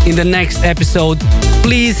in the next episode,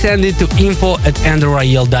 please send it to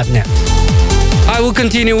info@andrewrayel.net. I will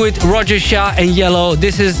continue with Roger Shah and Yellow.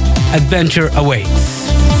 This is Adventure Awaits.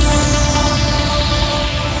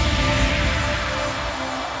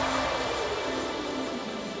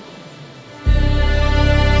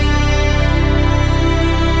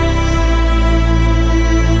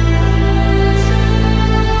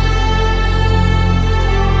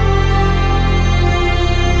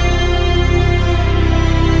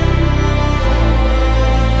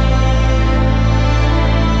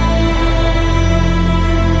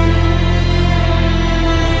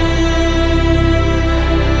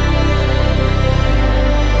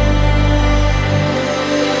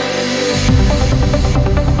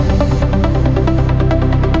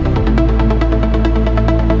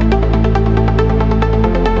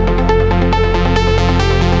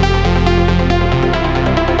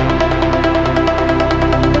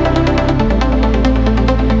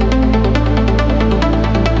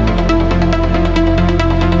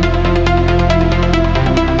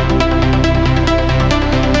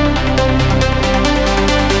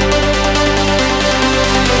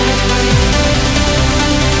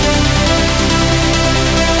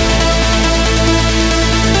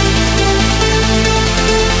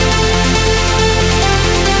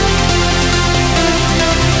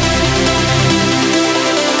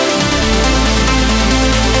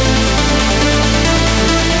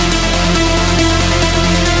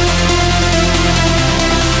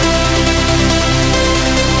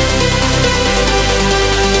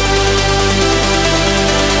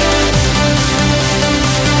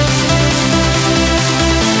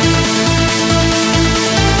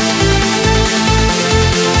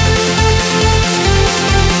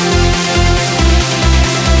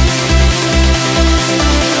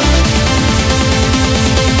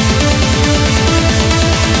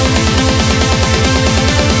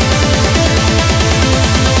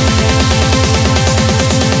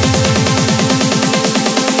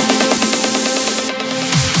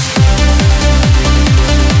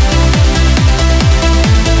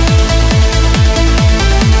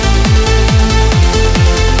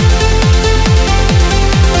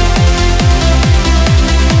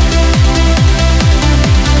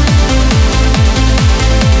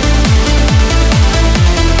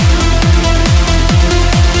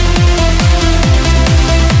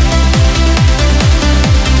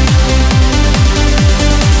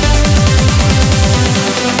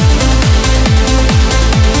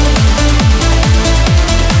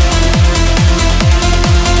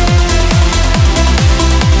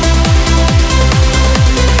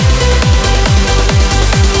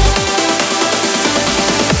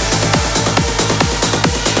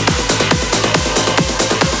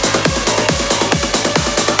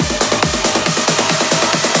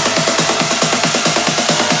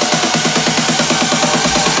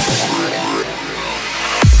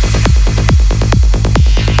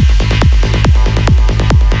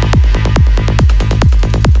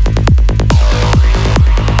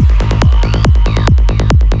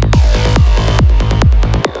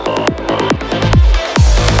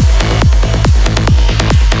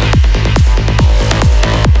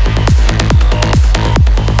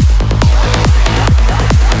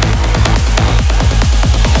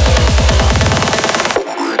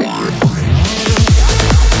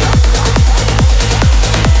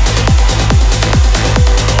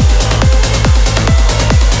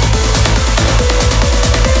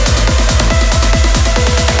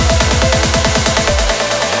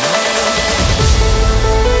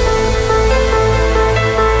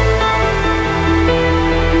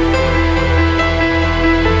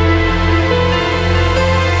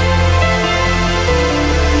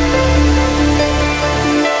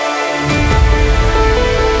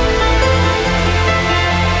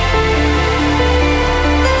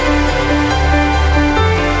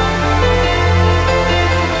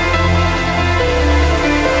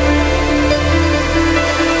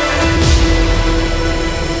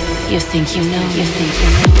 think you know, you think you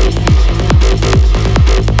know, you think you know.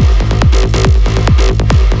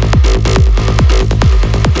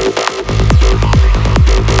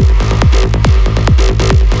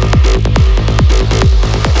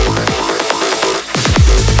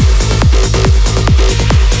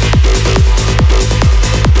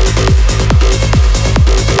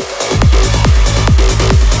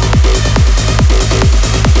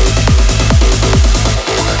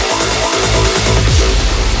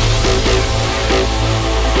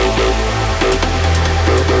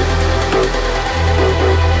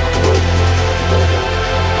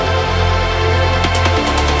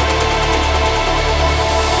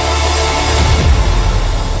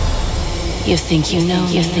 You think you know,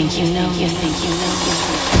 you think you know, you think you know, you think you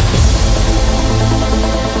know.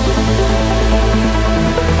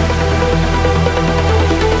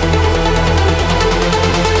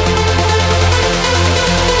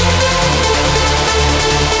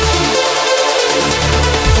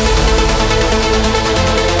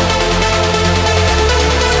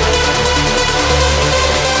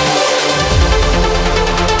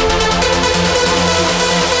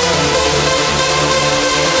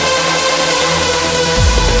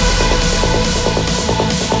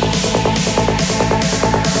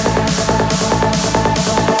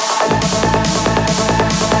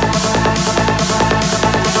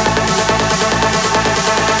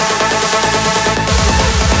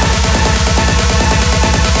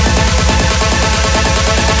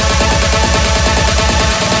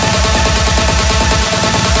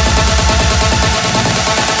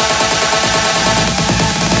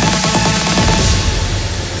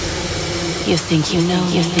 You think you know,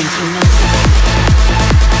 you think you know.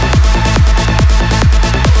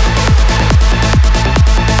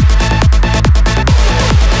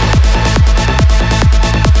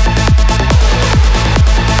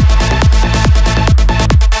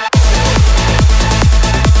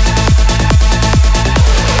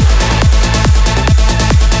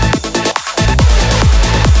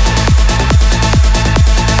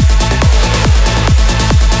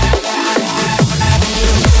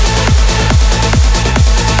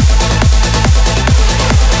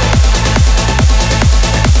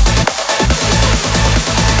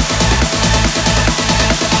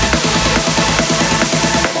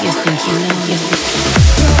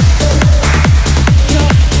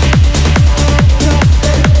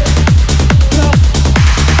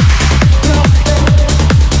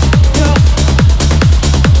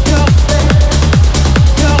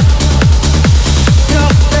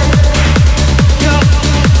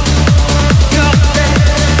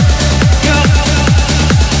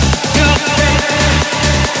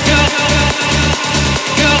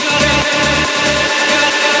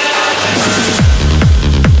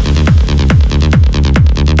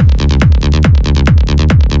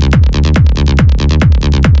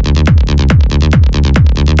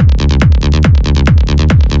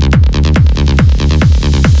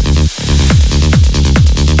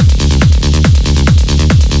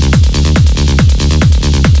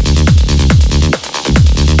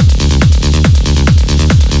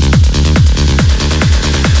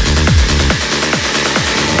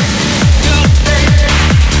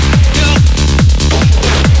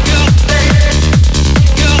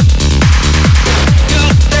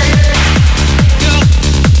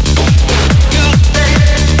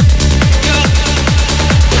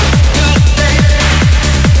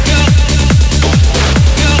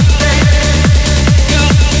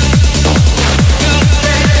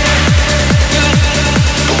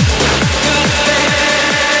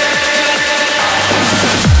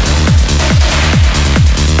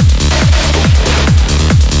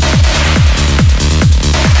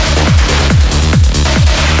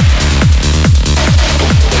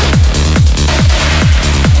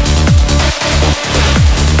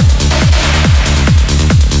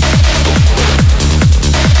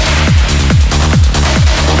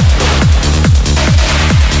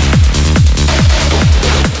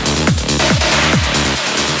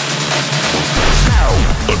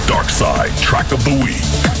 Track of the week.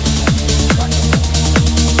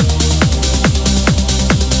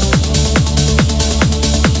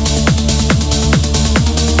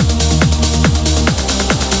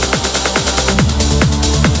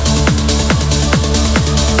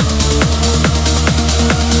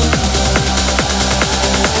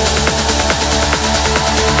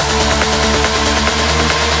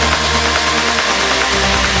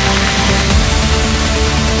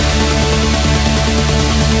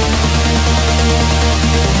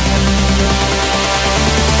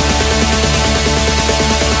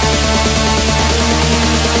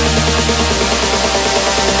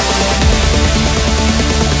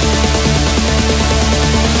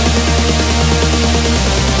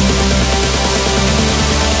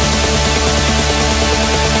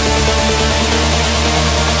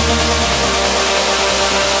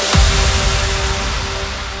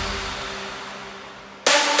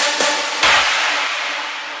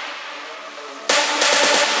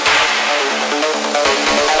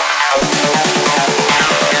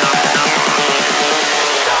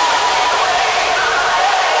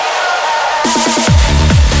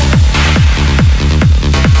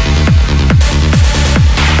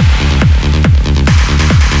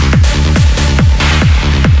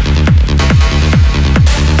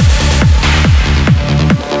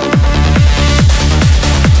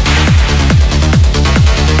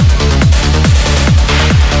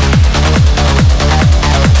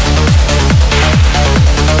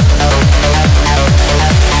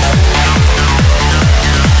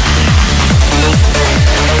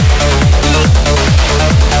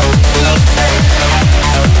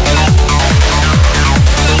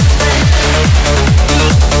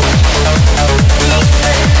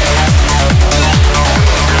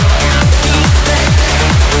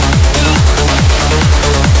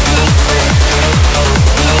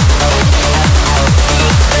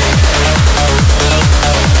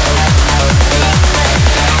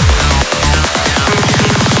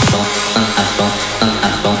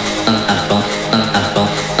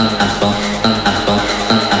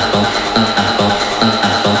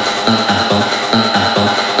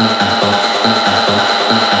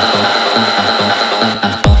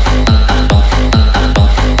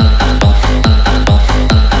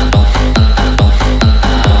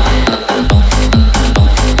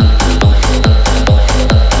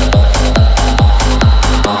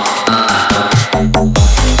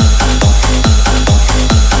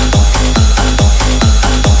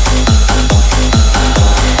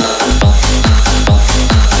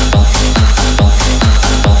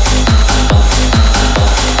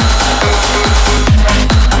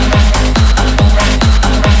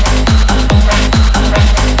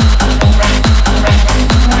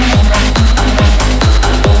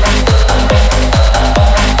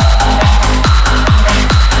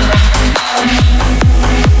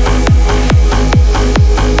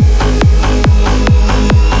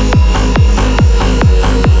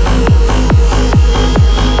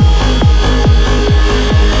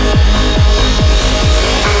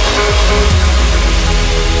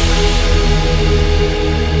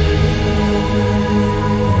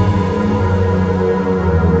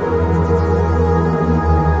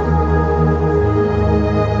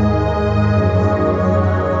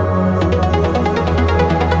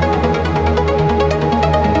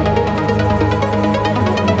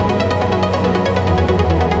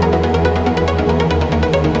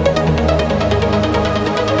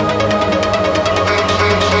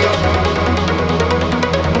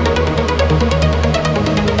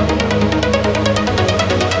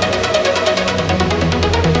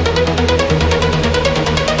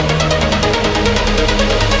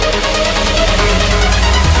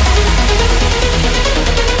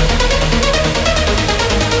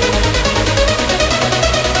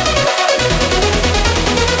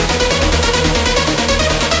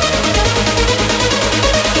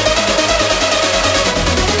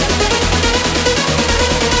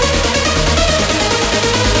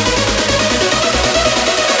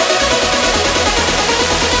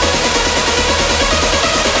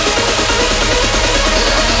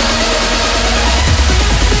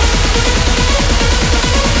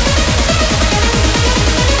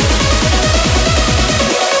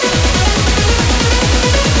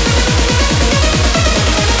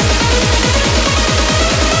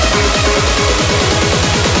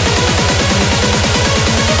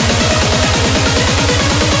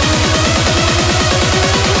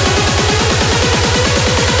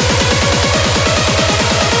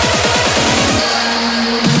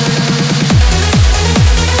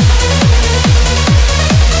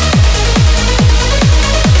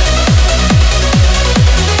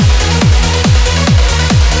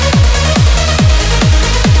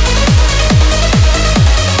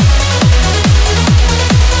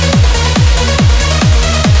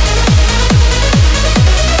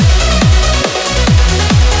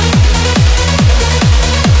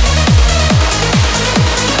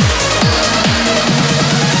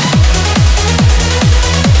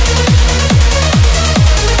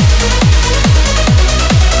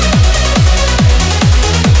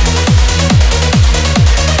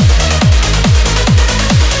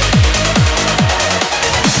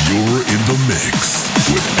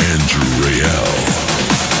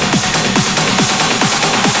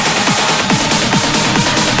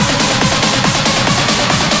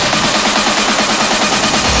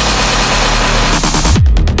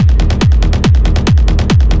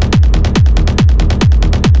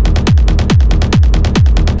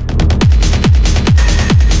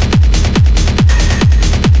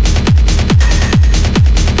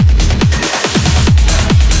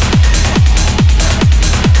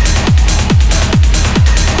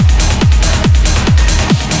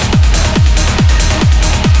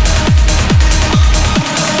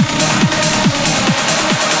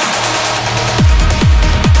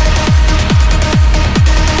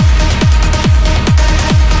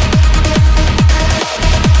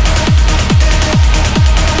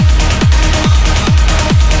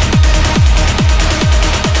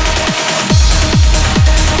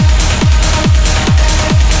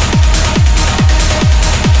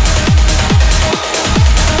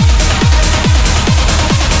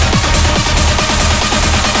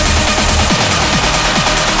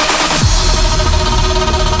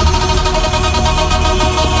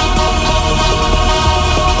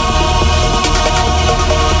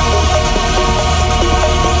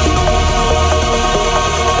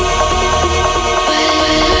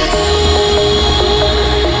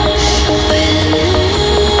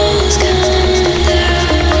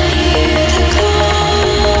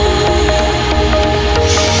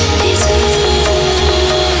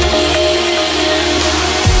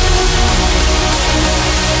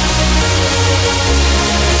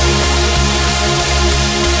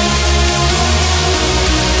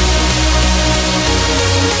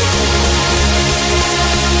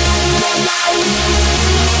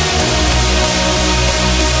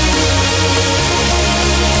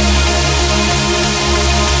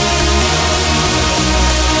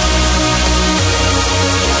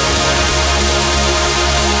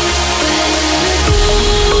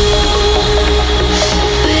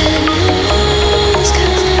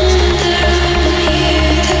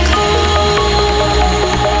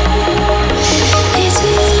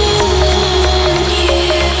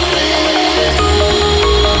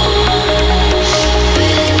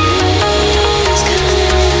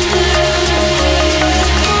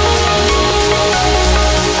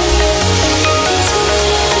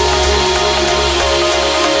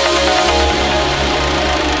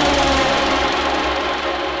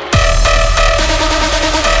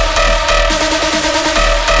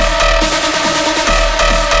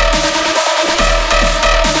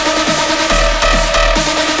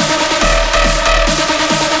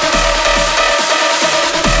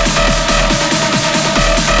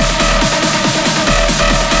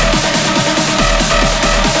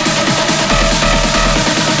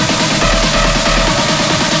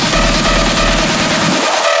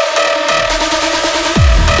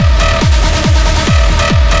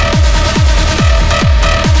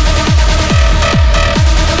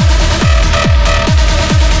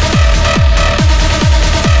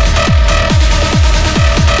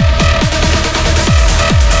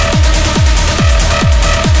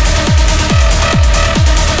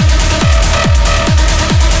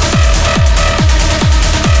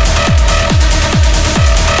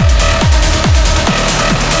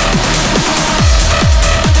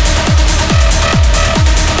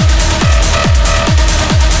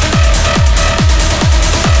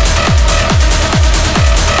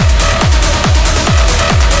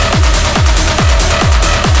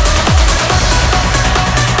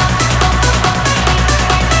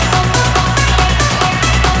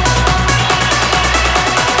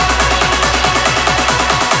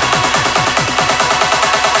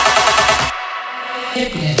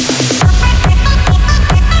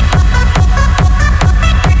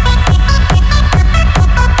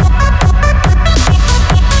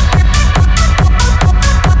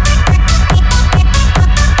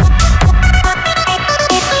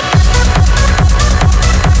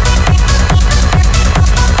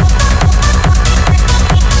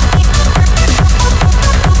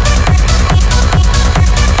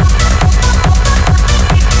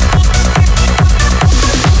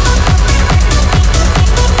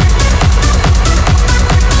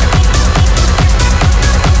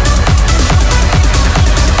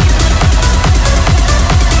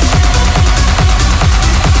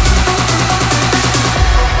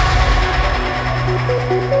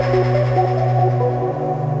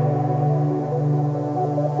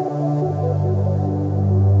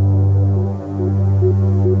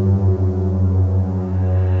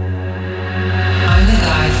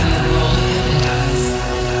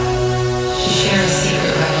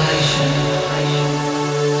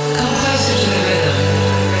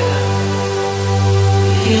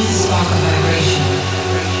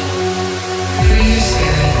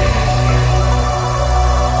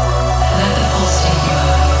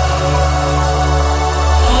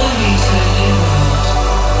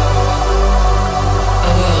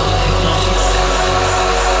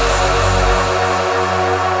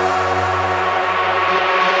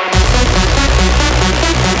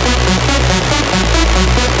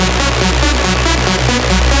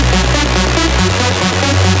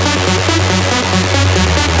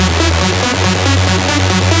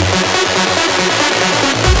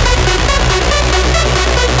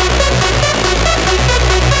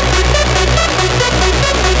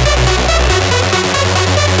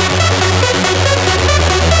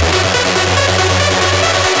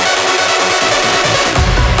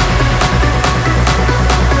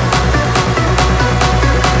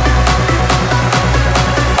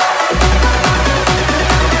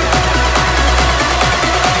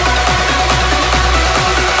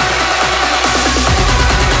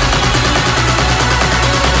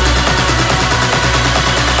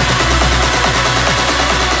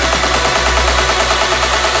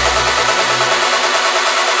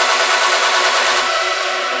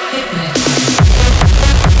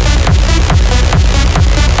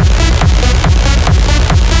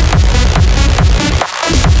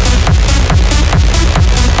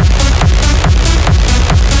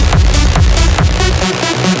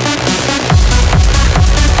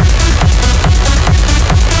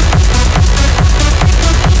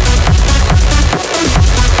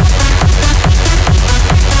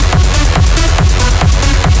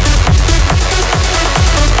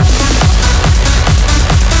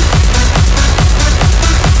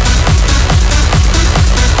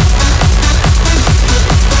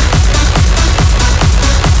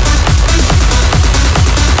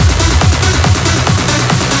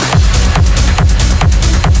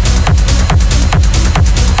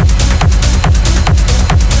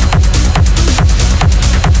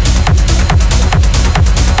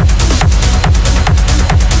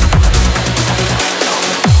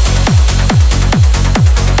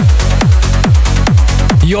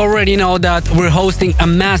 already know that we're hosting a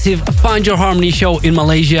massive Find Your Harmony show in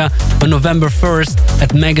Malaysia on November 1st at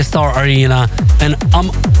Megastar Arena, and I'm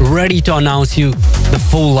ready to announce you the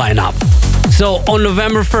full lineup. So on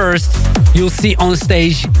November 1st, you'll see on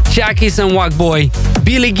stage Chakis and Wackboy,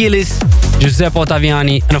 Billy Gillis, Giuseppe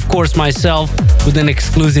Ottaviani, and of course myself with an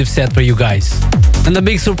exclusive set for you guys. And the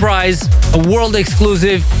big surprise, a world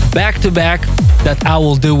exclusive back-to-back that I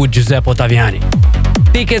will do with Giuseppe Ottaviani.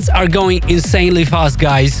 Tickets are going insanely fast,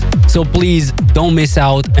 guys, so please don't miss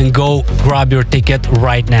out and go grab your ticket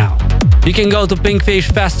right now. You can go to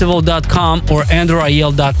pinkfishfestival.com or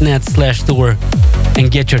andrewrayel.net/tour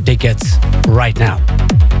and get your tickets right now.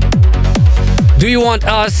 Do you want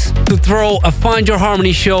us to throw a Find Your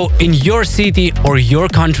Harmony show in your city or your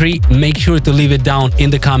country? Make sure to leave it down in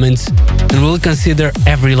the comments and we'll consider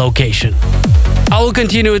every location. I will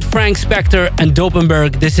continue with Frank Spector and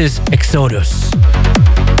Dopenberg. This is Exodus.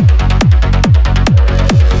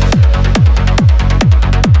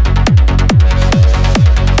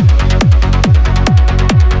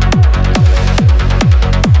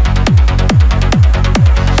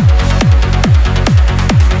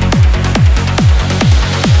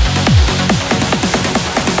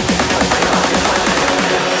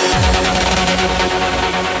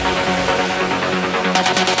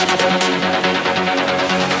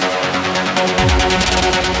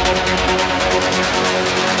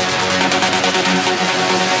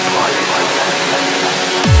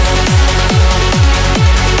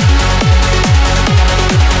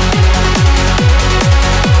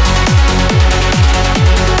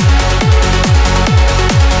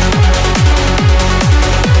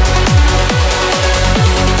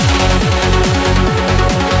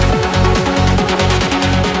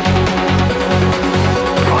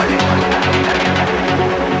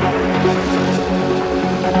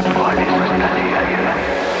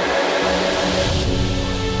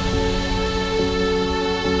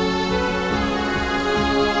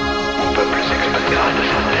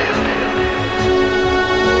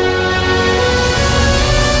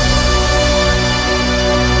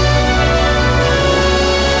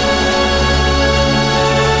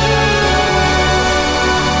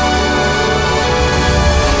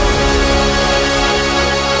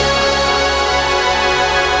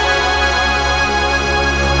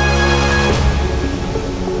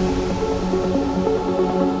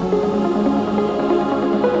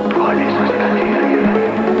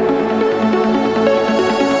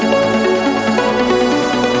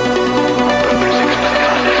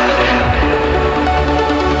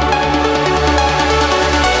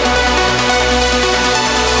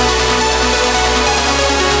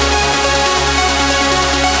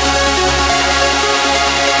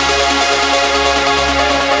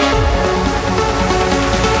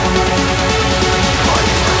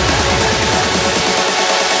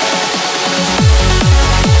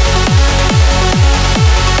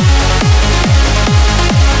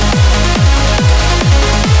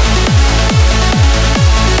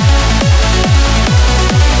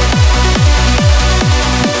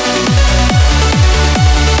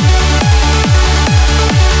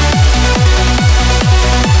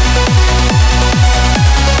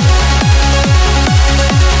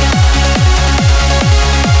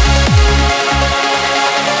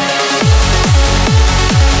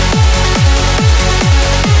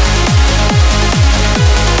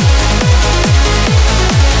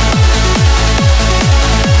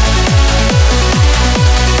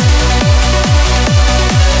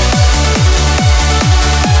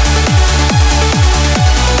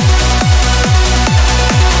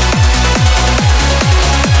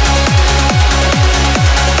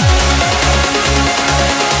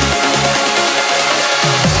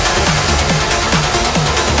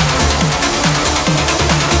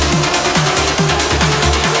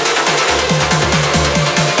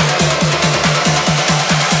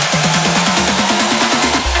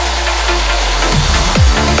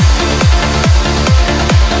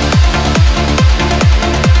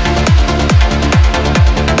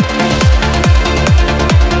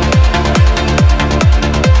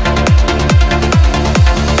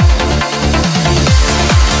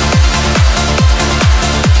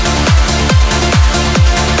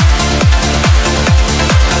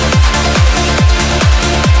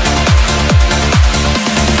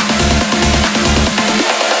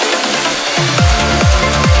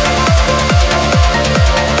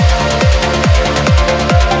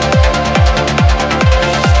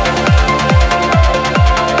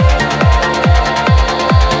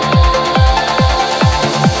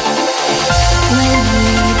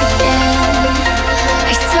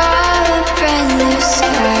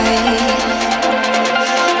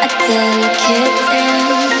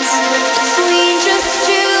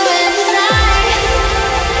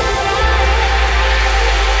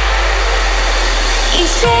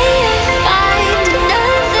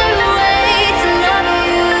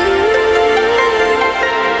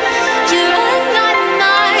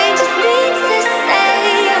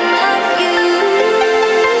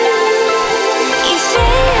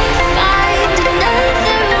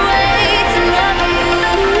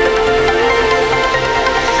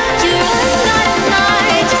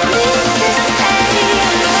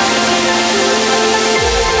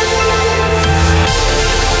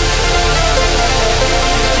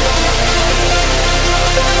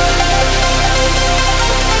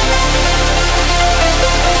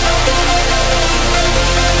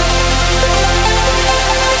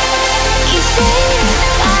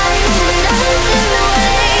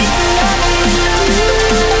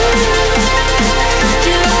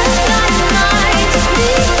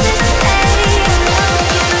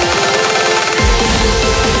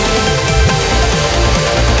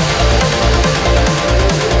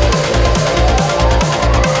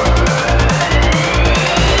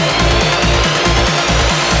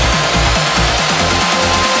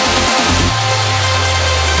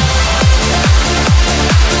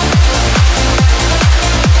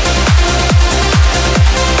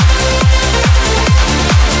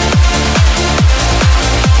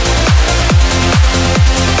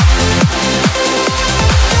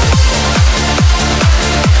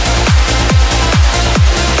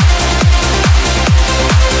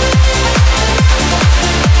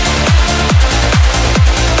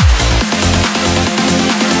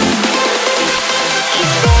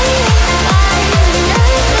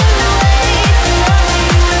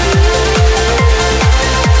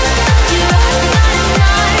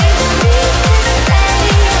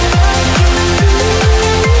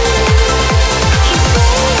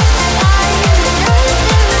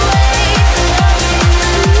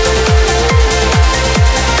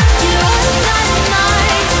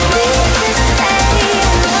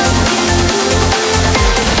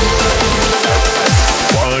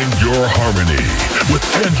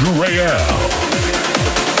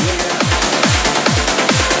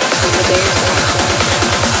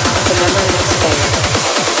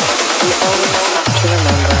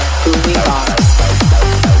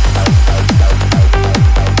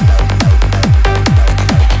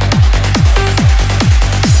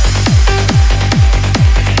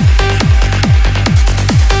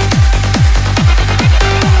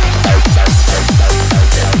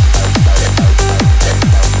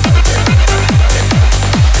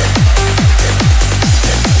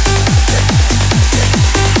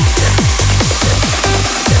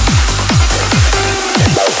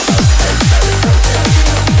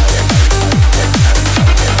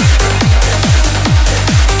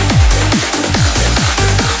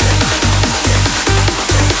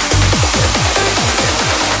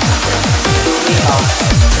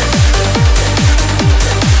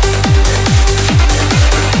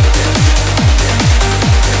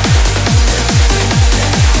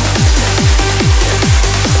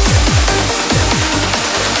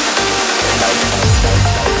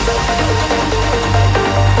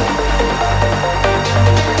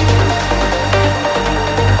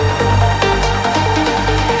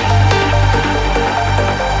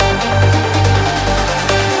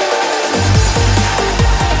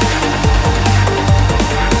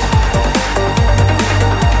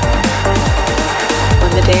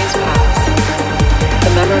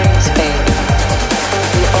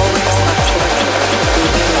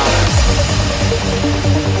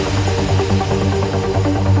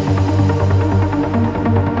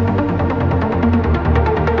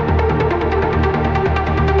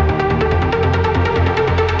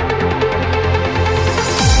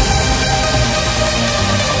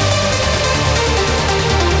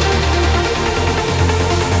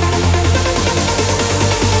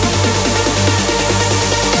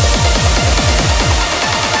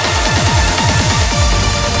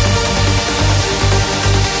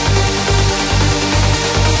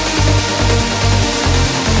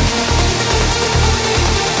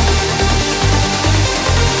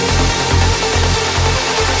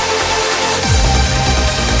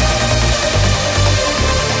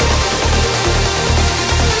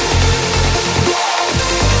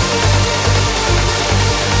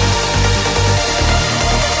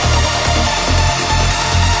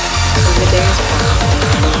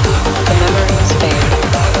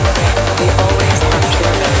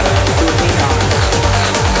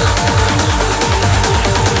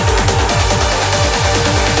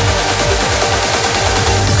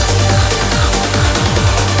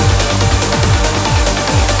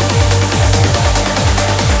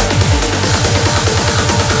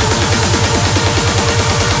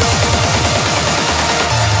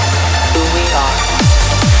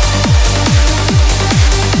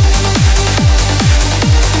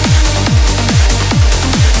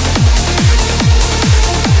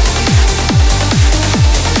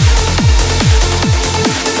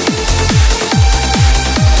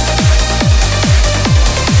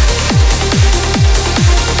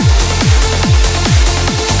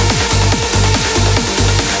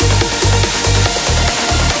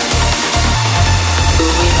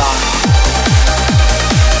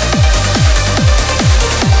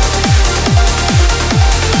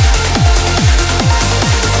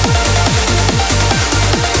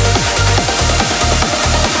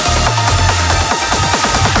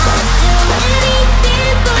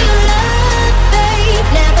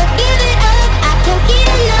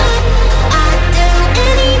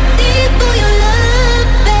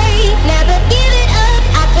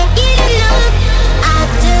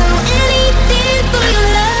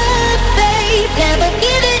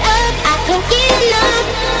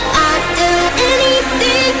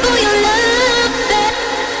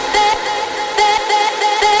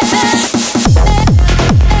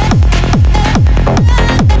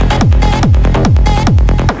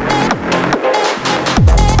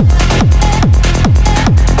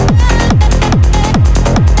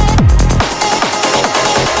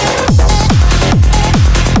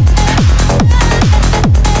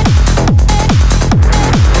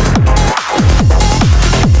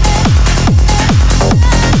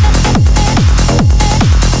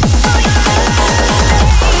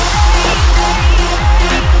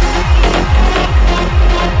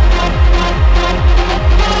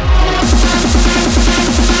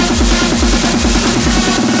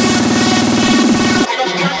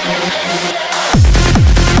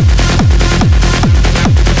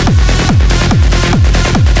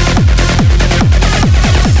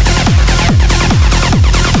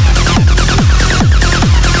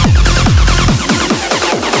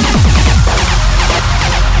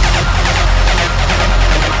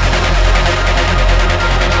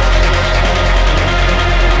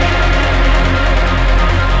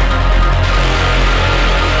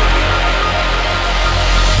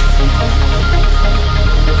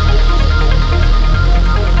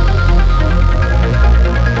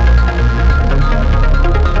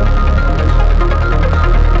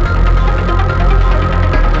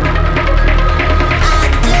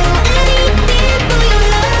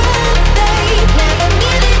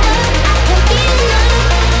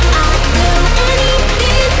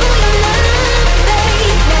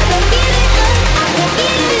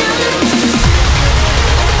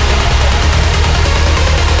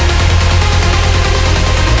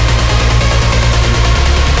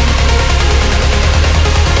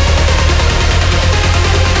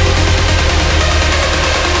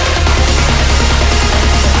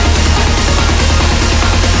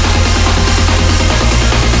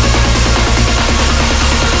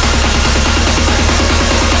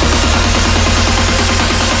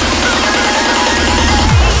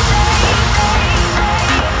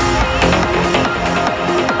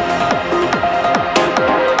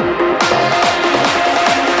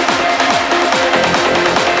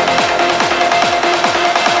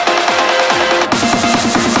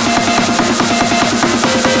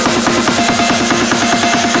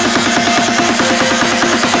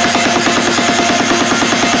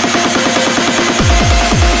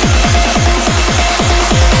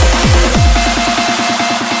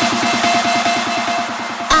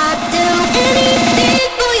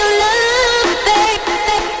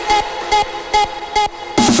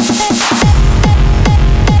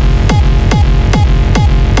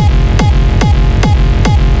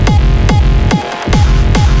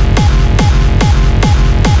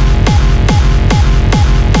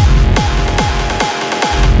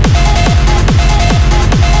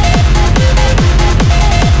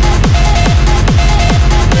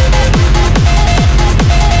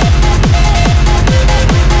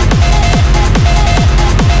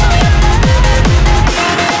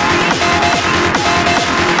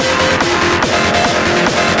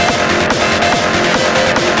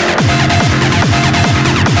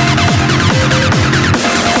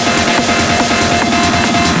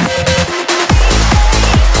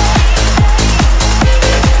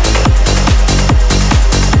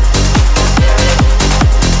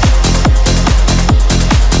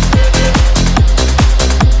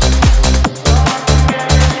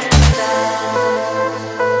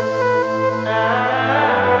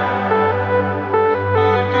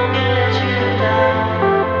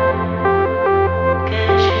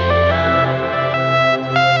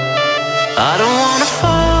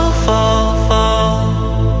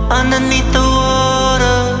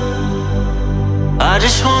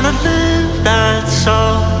 live, that's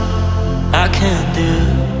all I can do,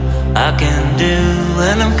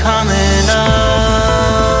 and I'm coming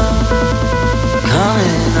up,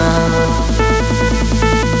 coming up,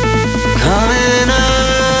 coming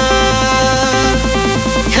up,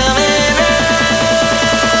 coming up.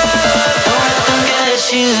 Don't let them get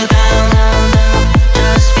you down, down, down.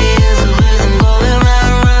 Just feel the rhythm going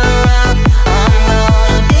round, round, round. I'm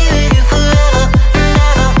gonna be with you forever and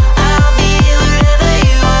ever. I'll be wherever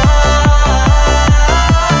you are.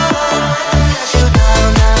 Don't let them get you down,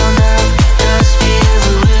 down, down. Just feel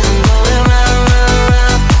the rhythm going round, round,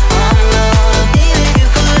 round. I'm gonna be with you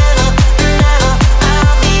forever and ever.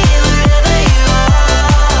 I'll be wherever you are.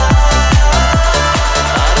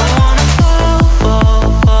 I don't wanna fall, fall,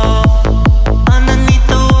 fall underneath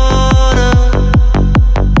the water.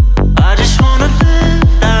 I just wanna live,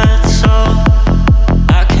 that's all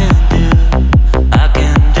I can do,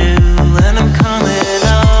 and I'm coming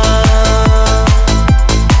up,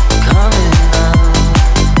 coming up,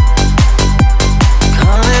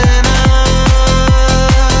 coming up,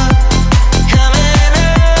 coming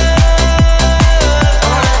up.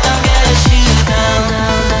 Don't let them get you down,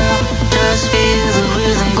 down, down. Just feel the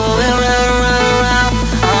rhythm going round, round, round.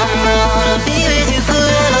 I'm gonna be with you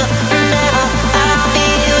forever and ever. I'll be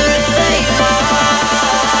wherever you are.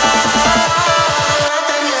 Let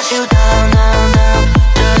them get you down, down, down.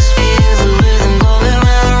 Just feel the rhythm going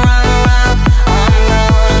round, round, round. I'm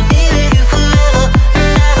gonna be with you forever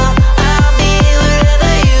and ever. I'll be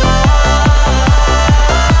wherever you are.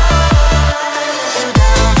 Let them get you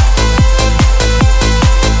down.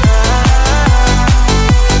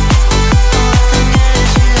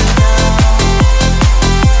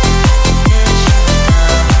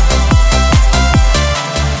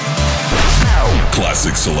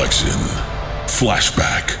 Classic selection.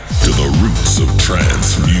 Flashback to the roots of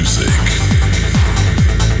trance music.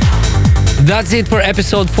 That's it for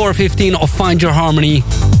episode 415 of Find Your Harmony.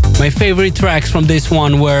 My favorite tracks from this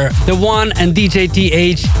one were The One and DJ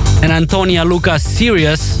TH and Antonia Lucas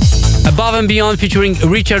Sirius, Above and Beyond featuring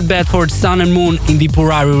Richard Bedford's Sun and Moon in the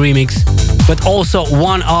Purari remix, but also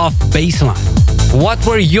One Off Baseline. What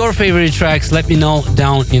were your favorite tracks? Let me know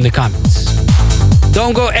down in the comments.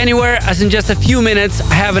 Don't go anywhere, as in just a few minutes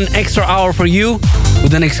I have an extra hour for you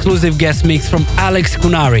with an exclusive guest mix from Alex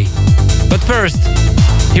Kunari. But first,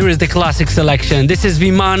 here is the classic selection. This is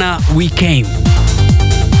Vimana, We Came.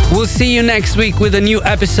 We'll see you next week with a new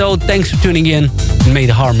episode. Thanks for tuning in, and may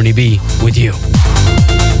the harmony be with you.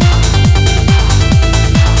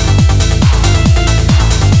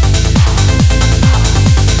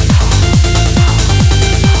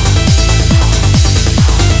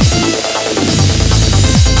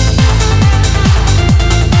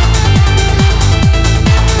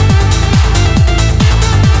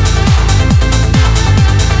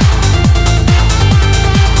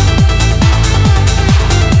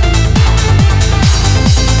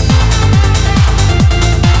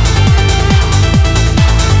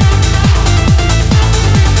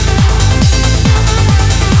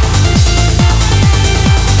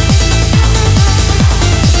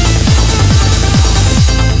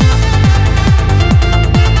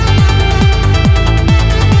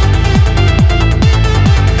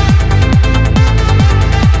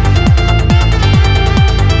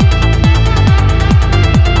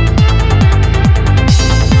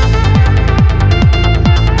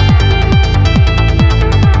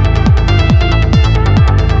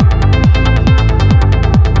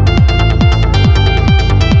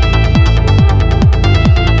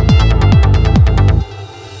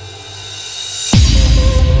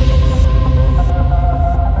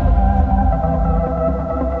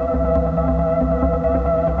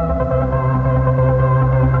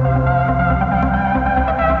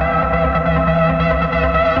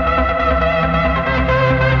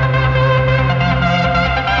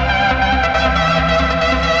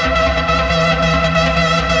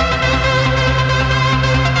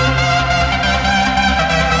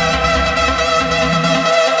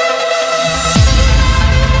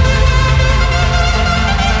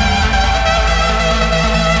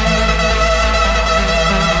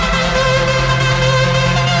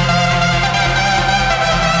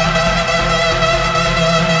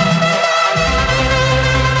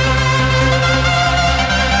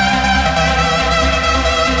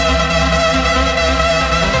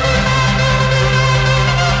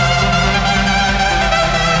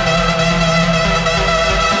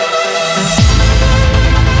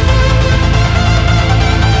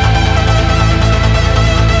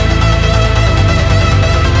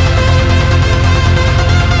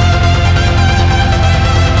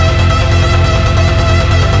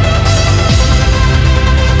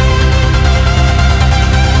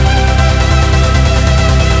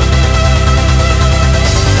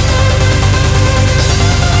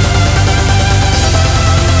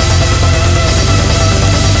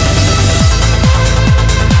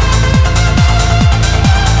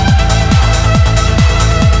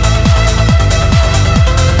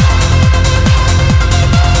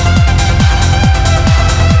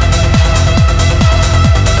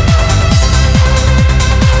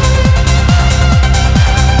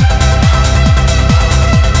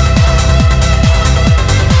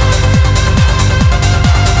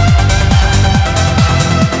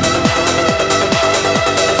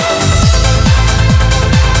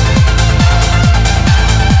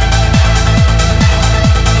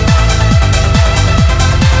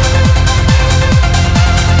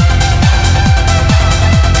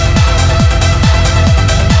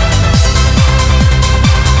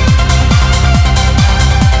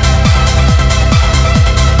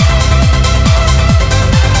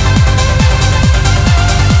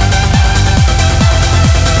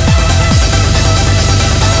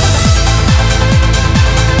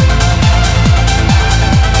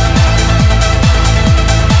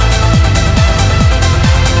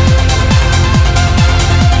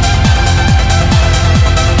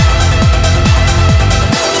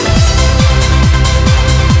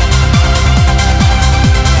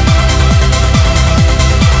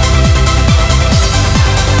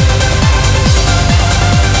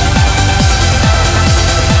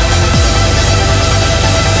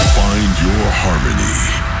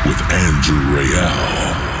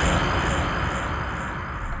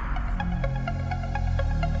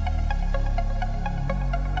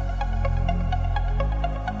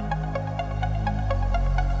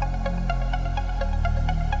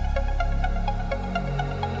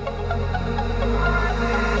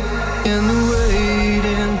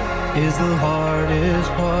 the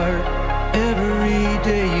hardest part. Every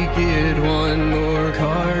day you get one more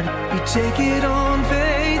card. You take it on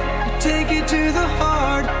faith, you take it to the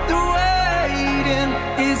heart. The waiting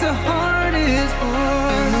is the hardest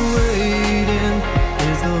part. And the waiting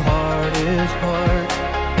is the hardest part.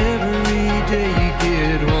 Every day you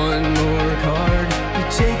get one more card. You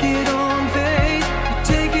take it on faith, you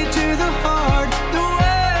take it to the heart. The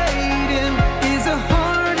waiting is the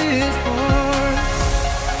hardest part.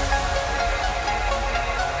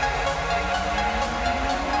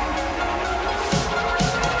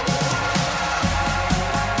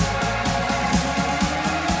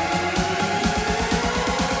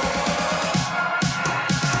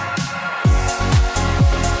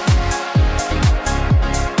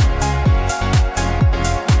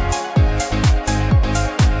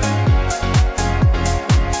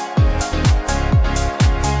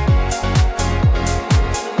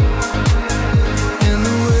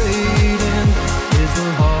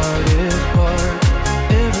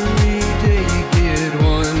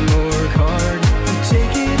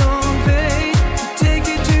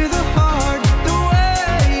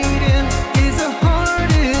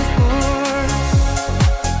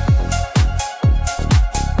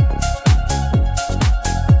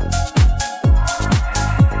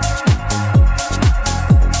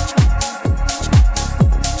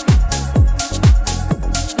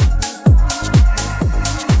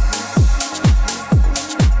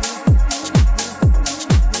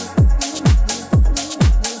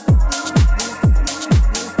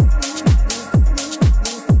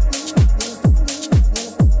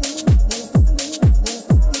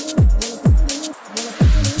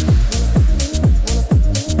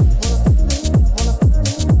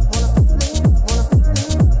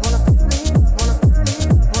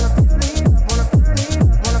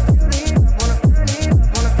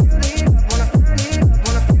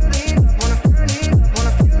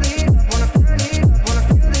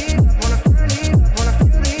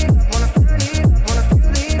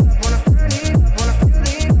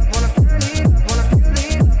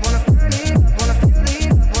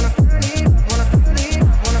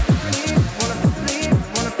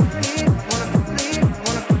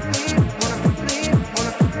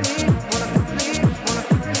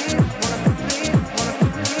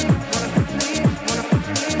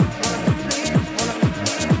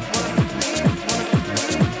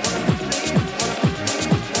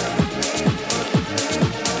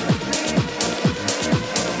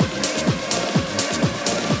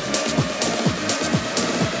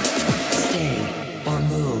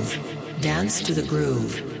 To the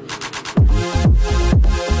groove.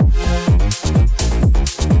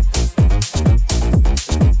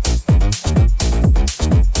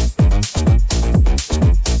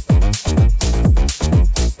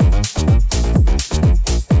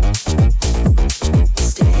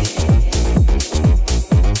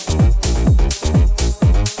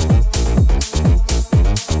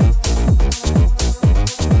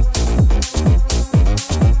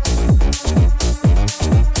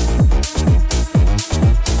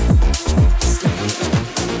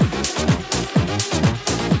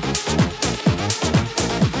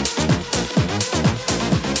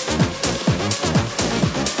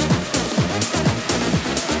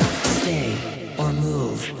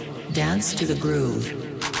 To the groove.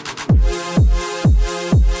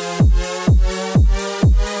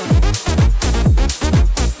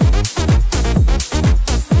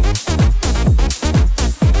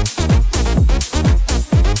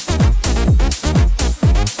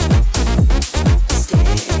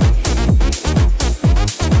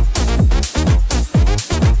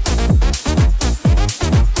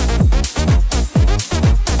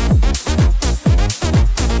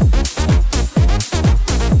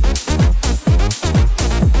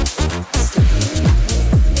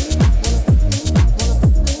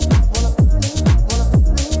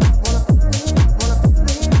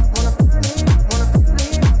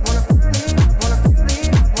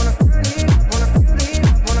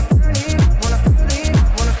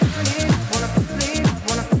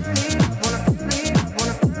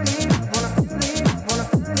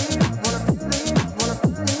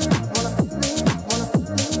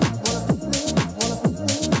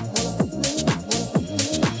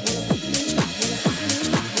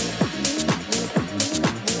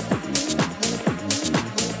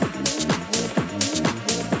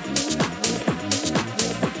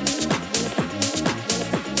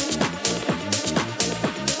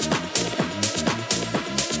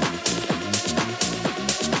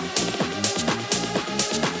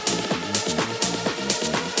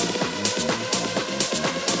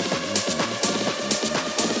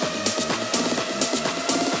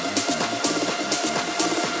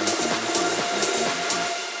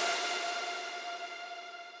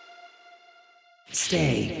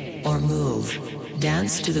 Stay or move.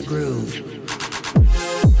 Dance to the groove.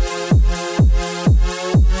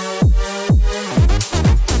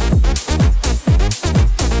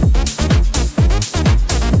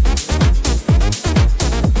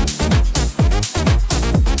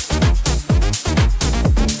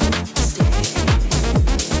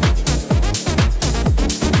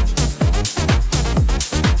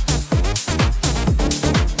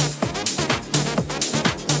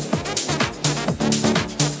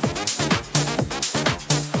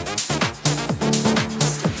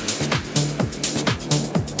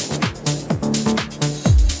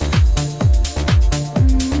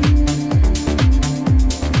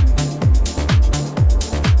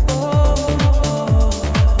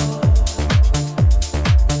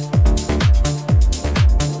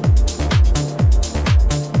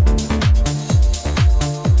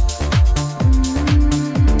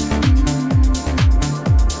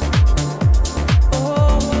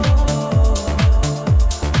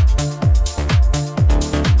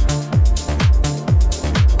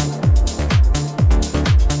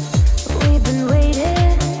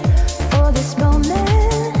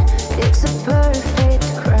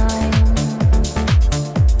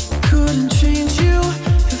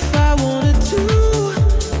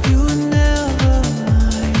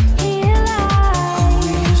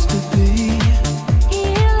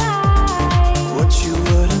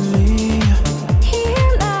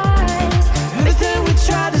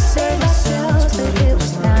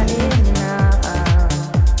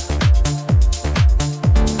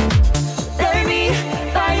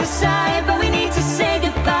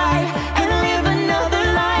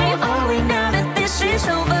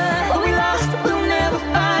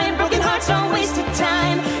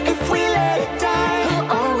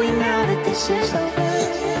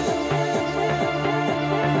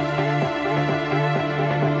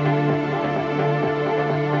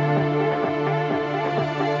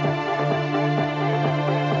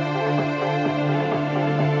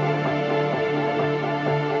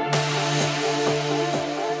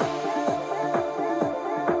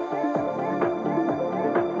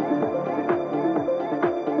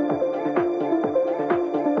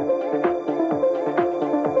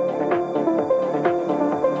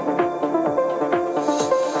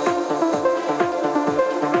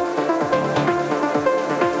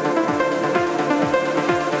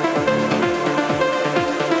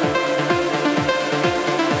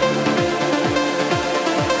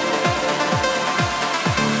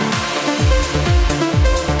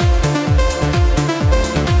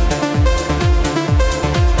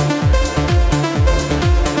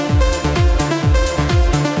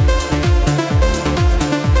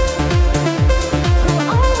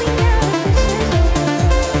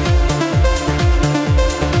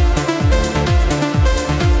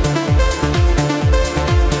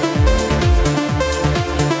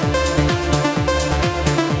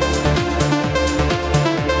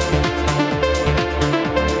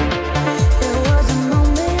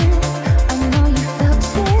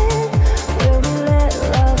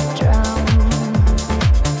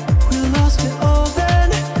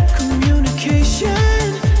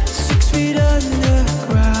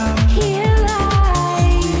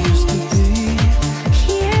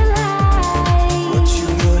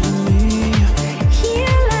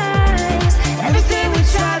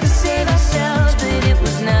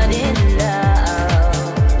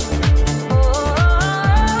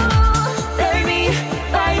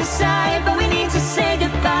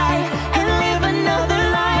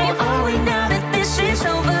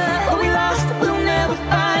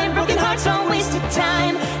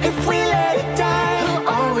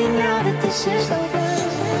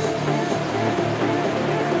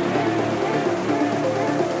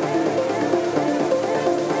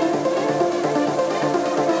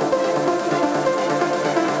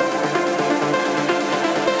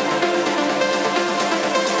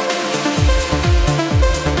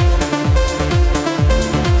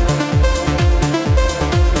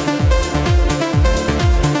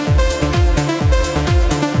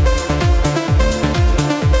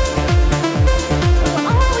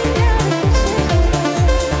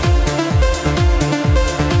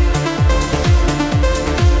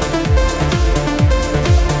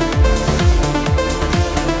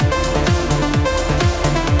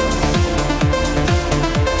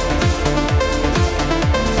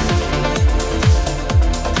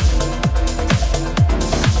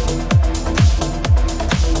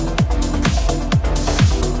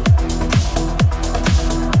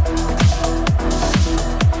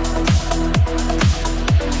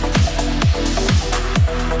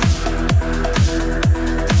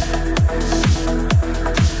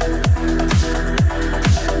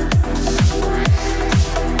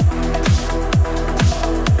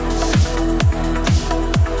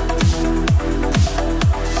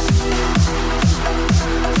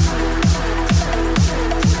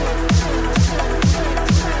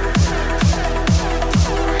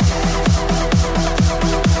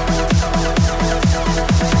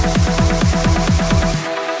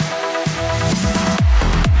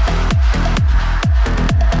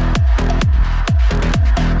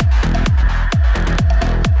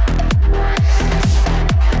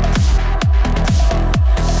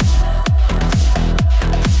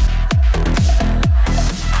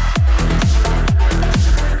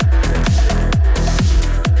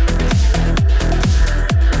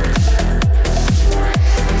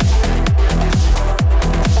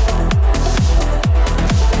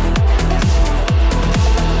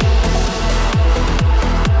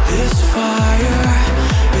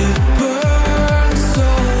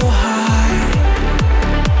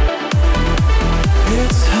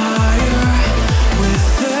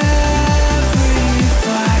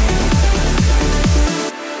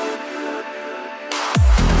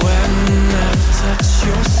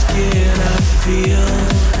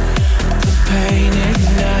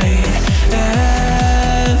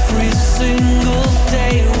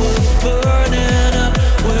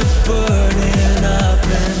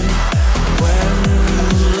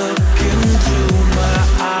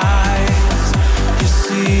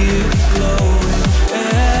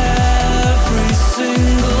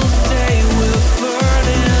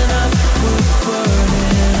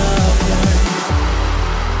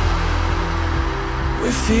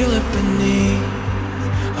 feel it beneath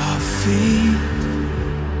our feet.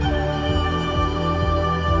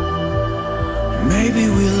 Maybe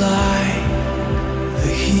we like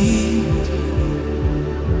the heat.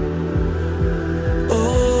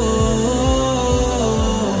 Oh,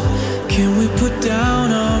 can we put down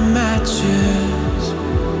our matches?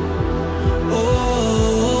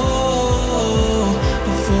 Oh,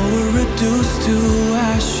 before we're reduced to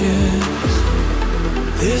ashes.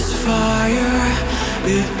 This fire,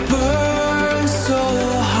 it burns so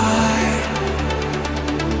high.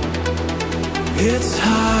 It's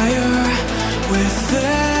higher with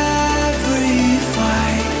every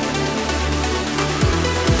fight.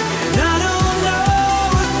 And I don't know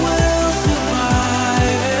if we'll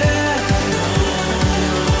survive it. No,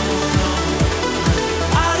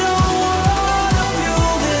 no, no. I don't wanna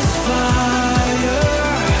fuel this fire.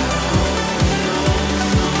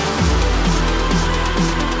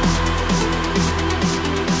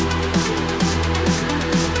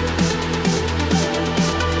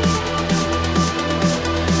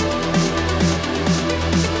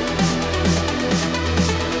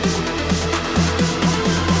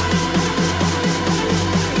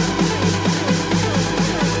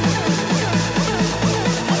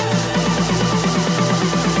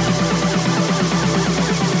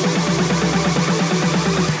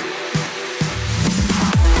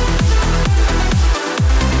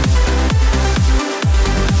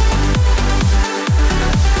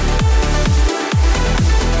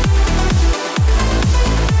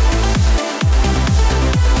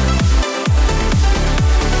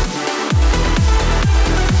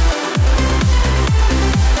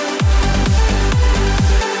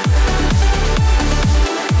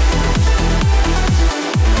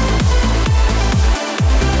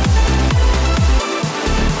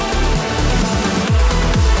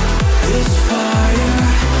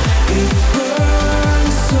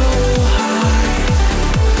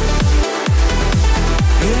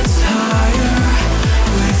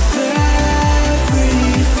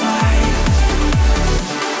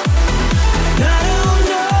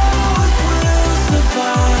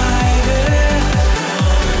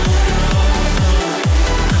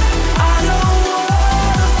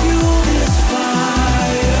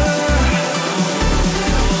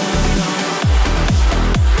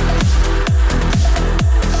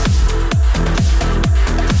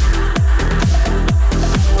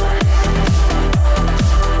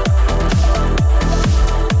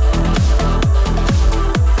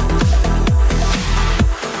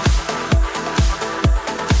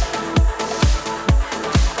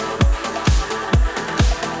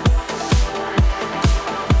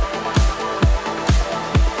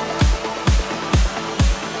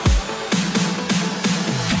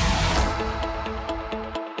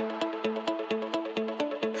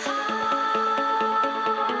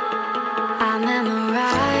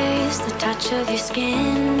 Of your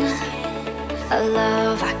skin, a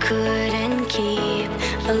love I couldn't keep,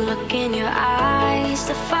 a look in your eyes,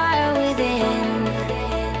 the fire within.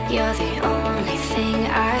 You're the only thing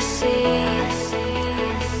I see.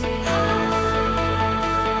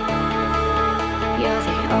 You're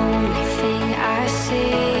the only thing I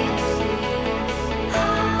see.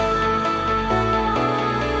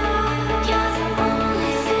 You're the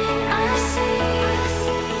only thing I see.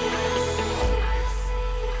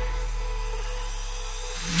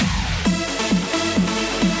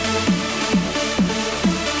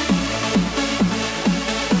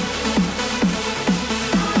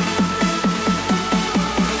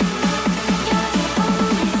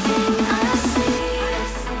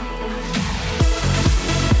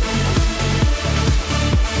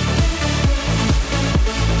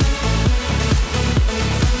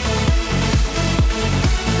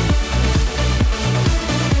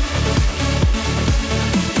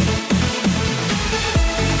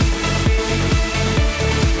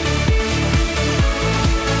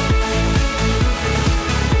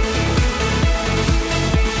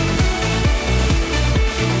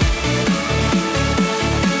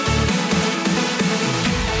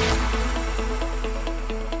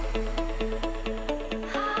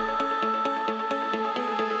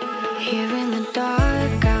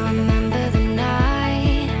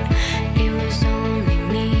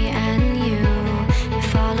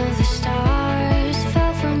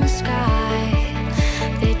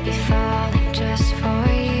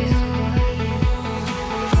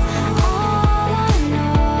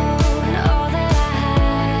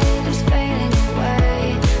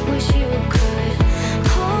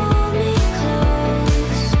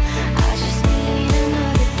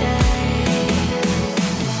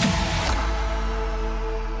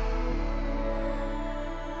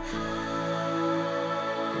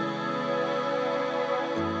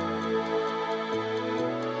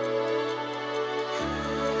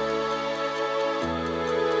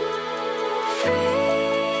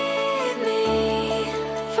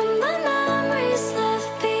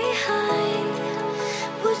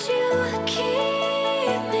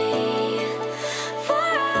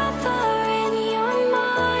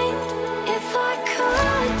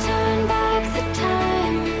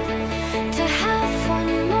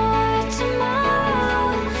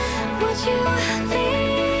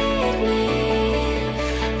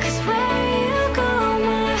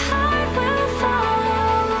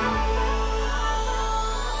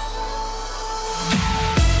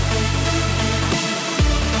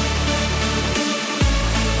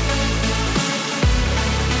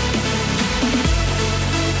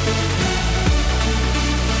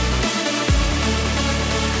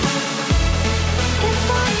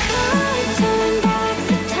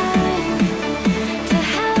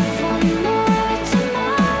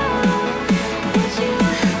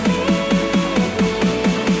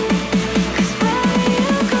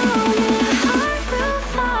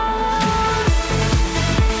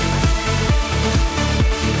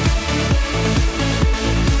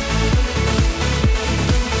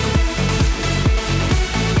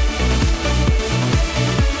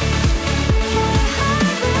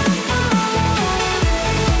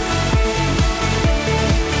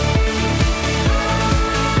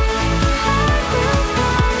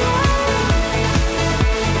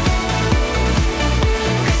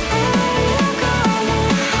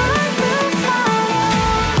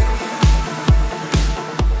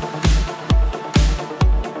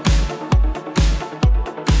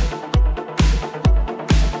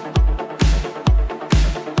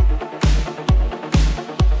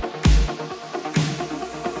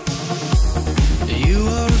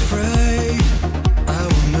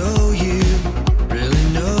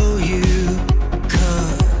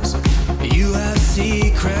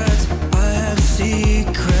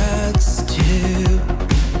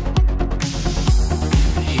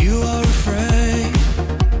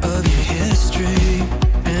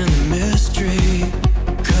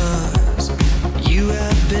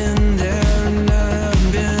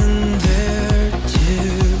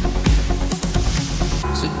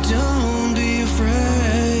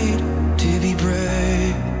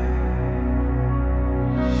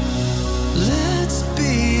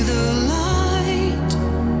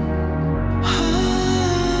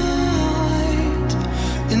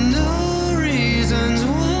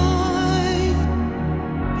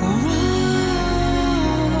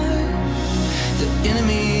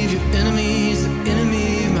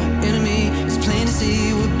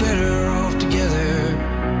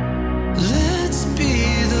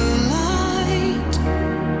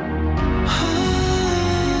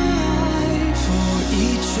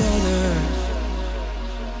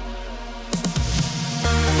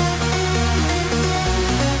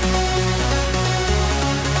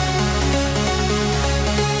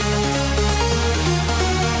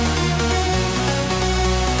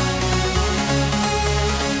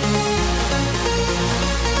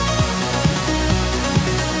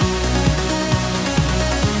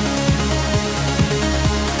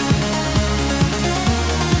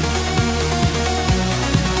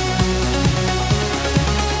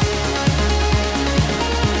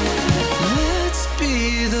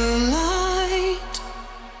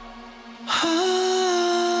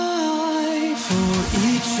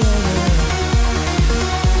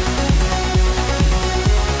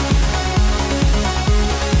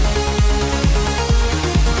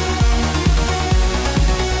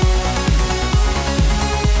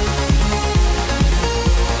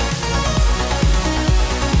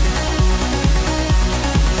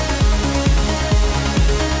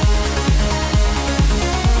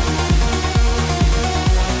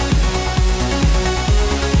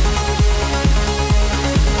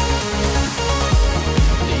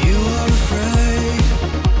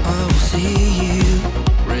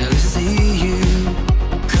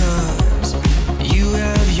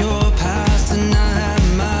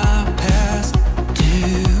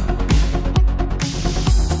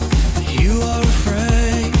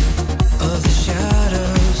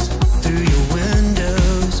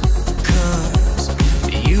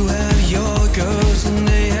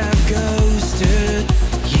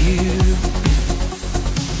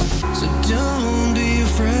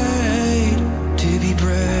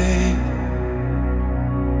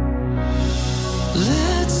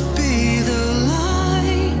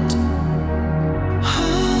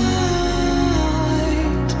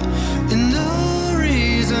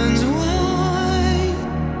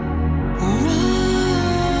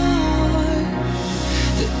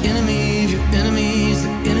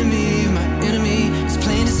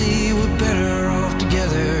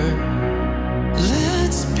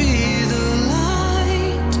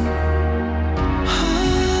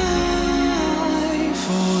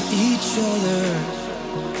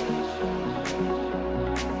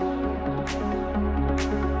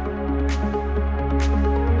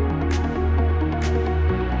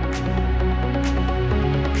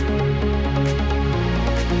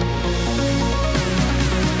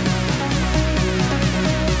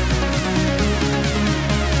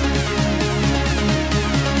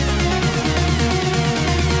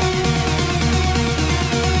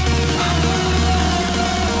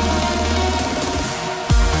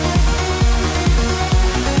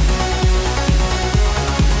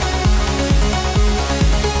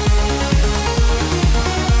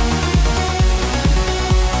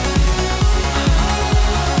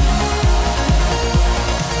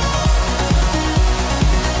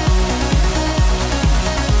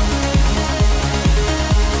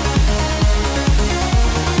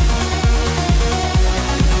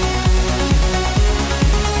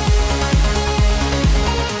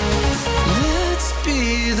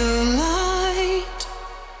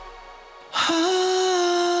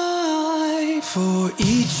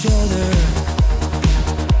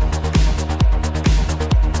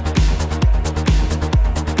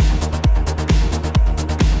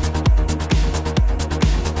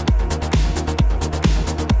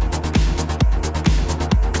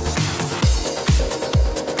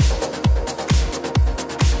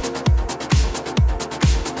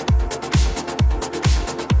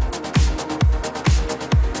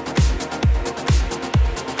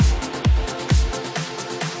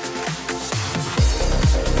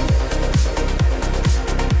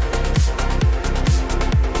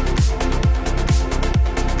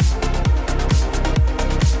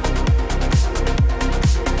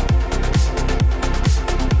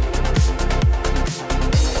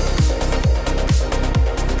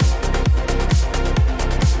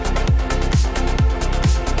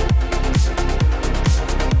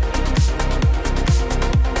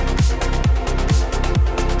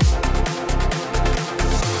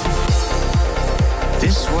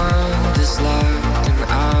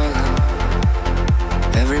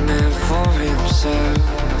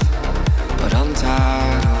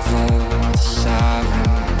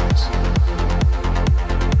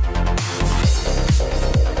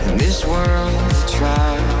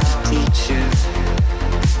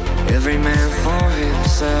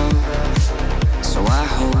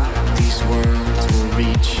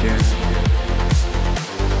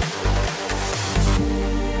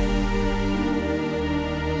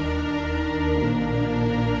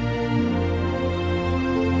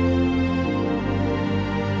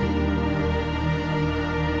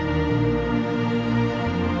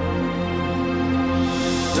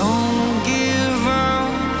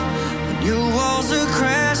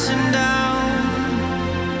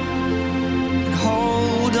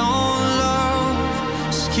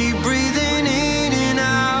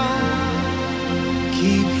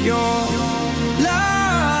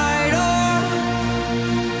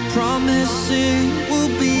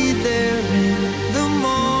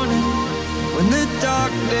 when the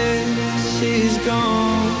darkness is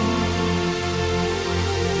gone.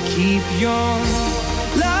 Keep your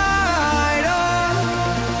light on.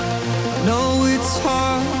 Know it's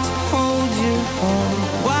hard to hold your heart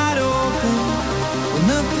wide open when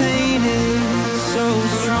the pain is so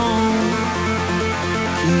strong.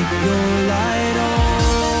 Keep your light on.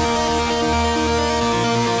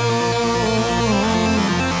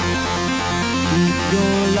 Keep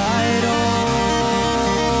your light on.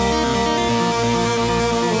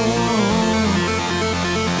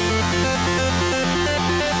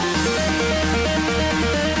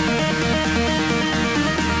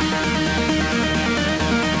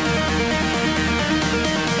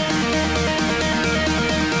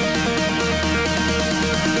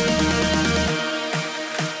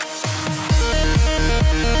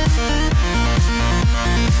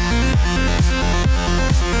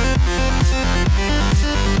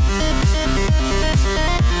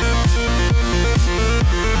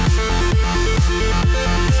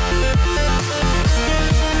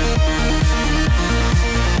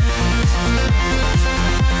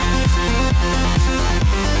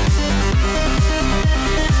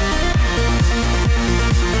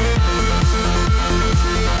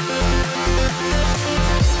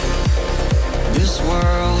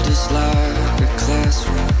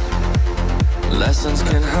 Lessons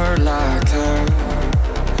can hurt like her,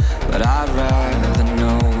 but I'd rather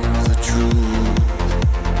know the truth.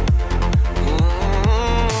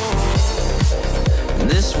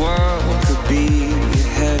 This world could be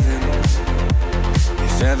heaven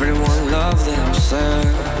if everyone loved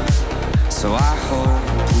themselves. So I hope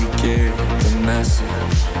we get the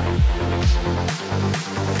message.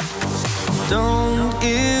 Don't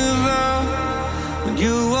give up when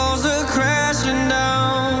your walls are crashing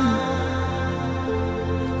down.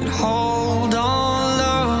 Hold on,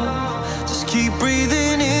 love. Just keep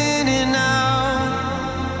breathing in and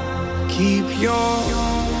out. Keep your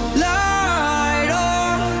light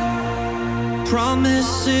on.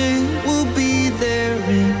 Promise it will be there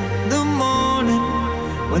in the morning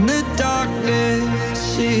when the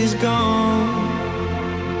darkness is gone.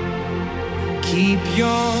 Keep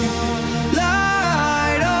your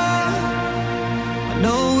light on. I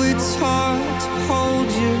know it's hard to hold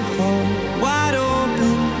your heart wide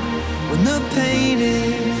open when the pain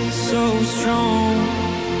is so strong.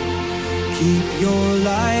 Keep your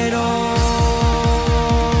light on.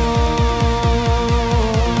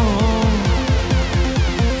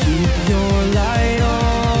 Keep your light on.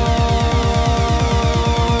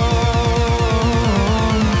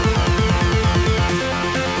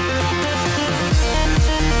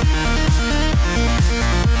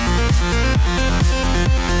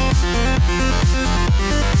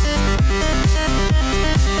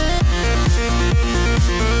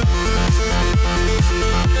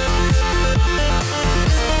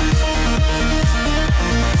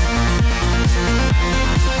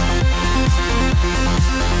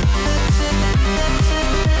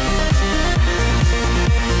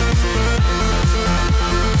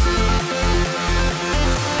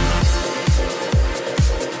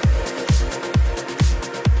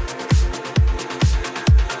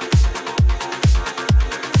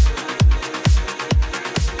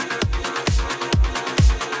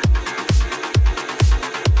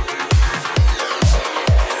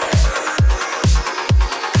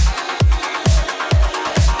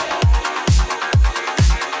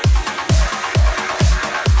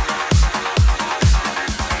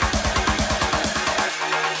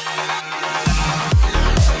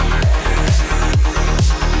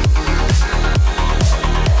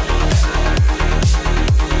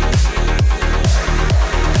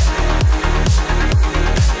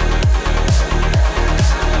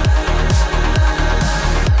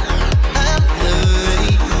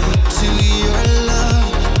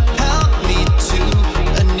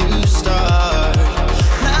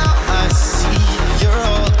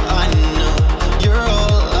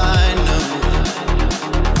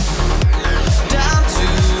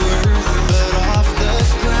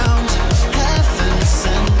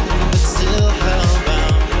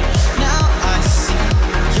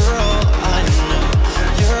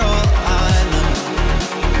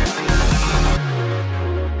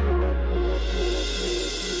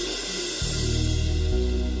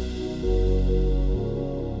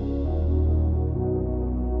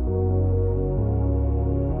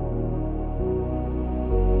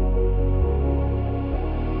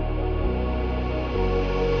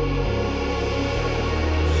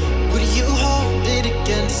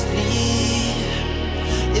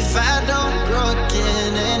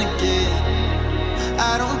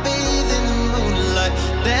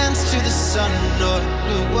 sun or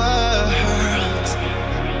the world.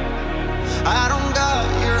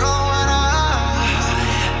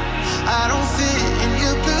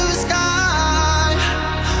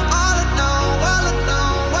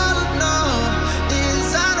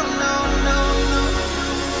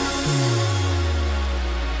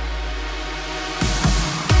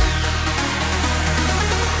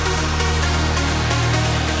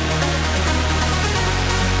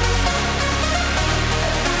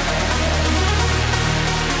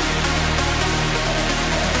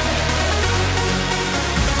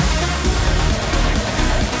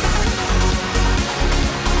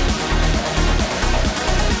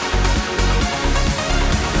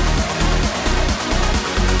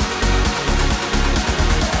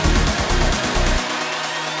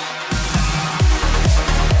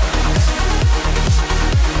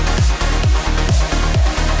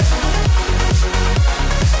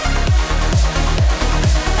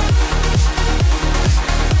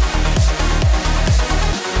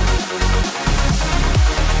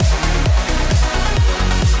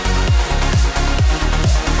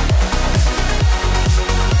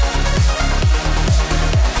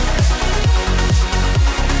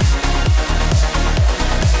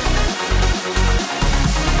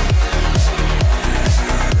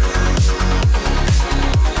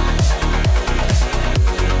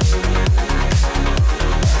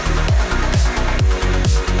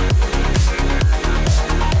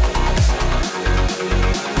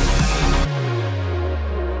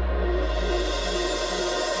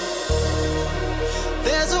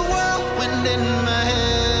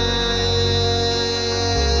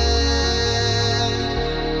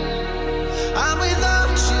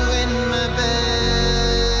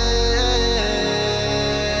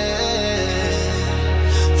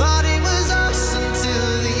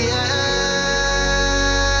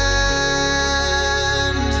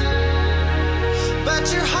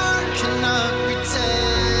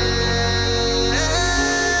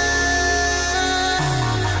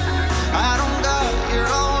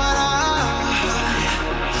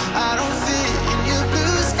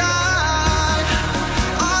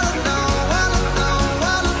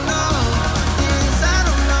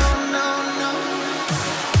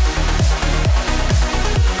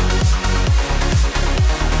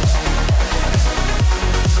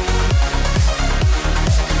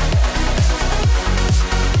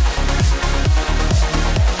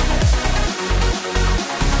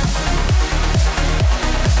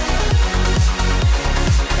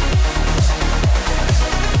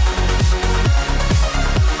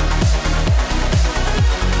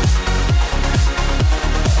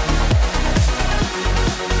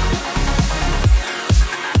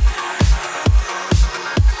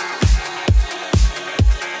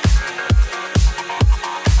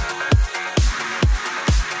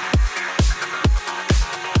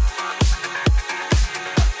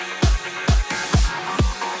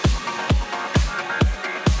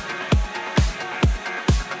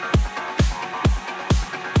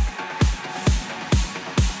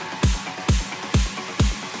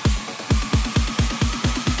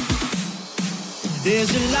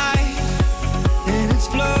 There's a light, and it's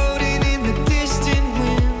floating in the distant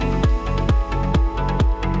wind.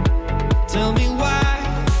 Tell me why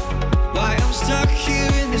I'm stuck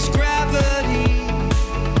here in this gravity.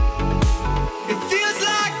 It feels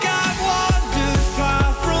like I've wandered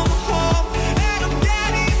far from home, and I'm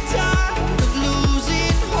getting tired of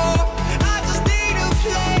losing hope. I just need a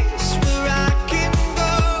place where I can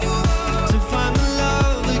go to find the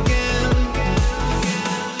love again.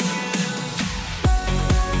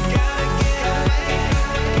 Gotta get away from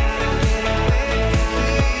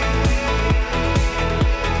here.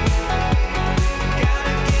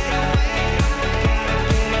 Gotta get away from here.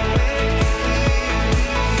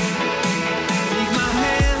 Take my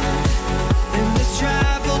hand and let's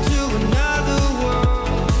travel to another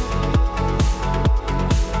world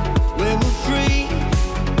where we're free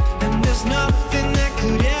and there's nothing that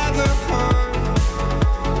could ever hurt.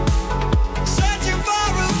 Searching for a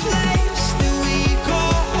place that we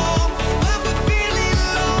call home. When we're feeling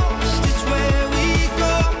lost, it's where we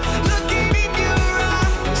go. Looking in your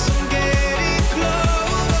eyes, I'm getting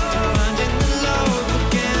close to finding the love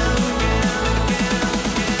again.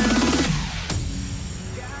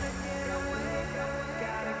 Gotta get away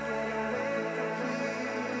from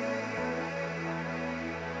here.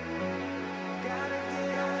 Gotta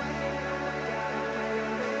get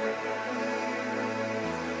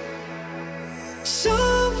away.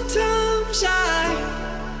 Sometimes I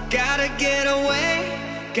gotta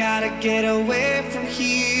get away from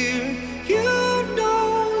here. You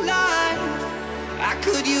know life, I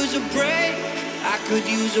could use a break,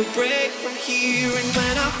 from here. And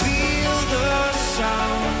when I feel the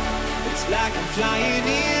sound, it's like I'm flying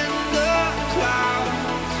in the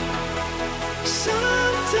clouds.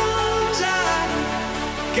 Sometimes I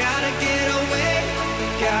gotta get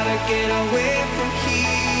away from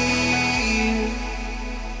here.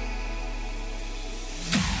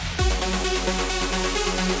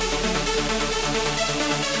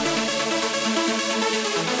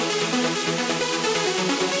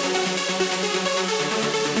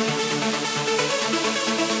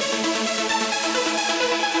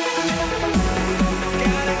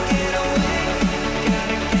 Gotta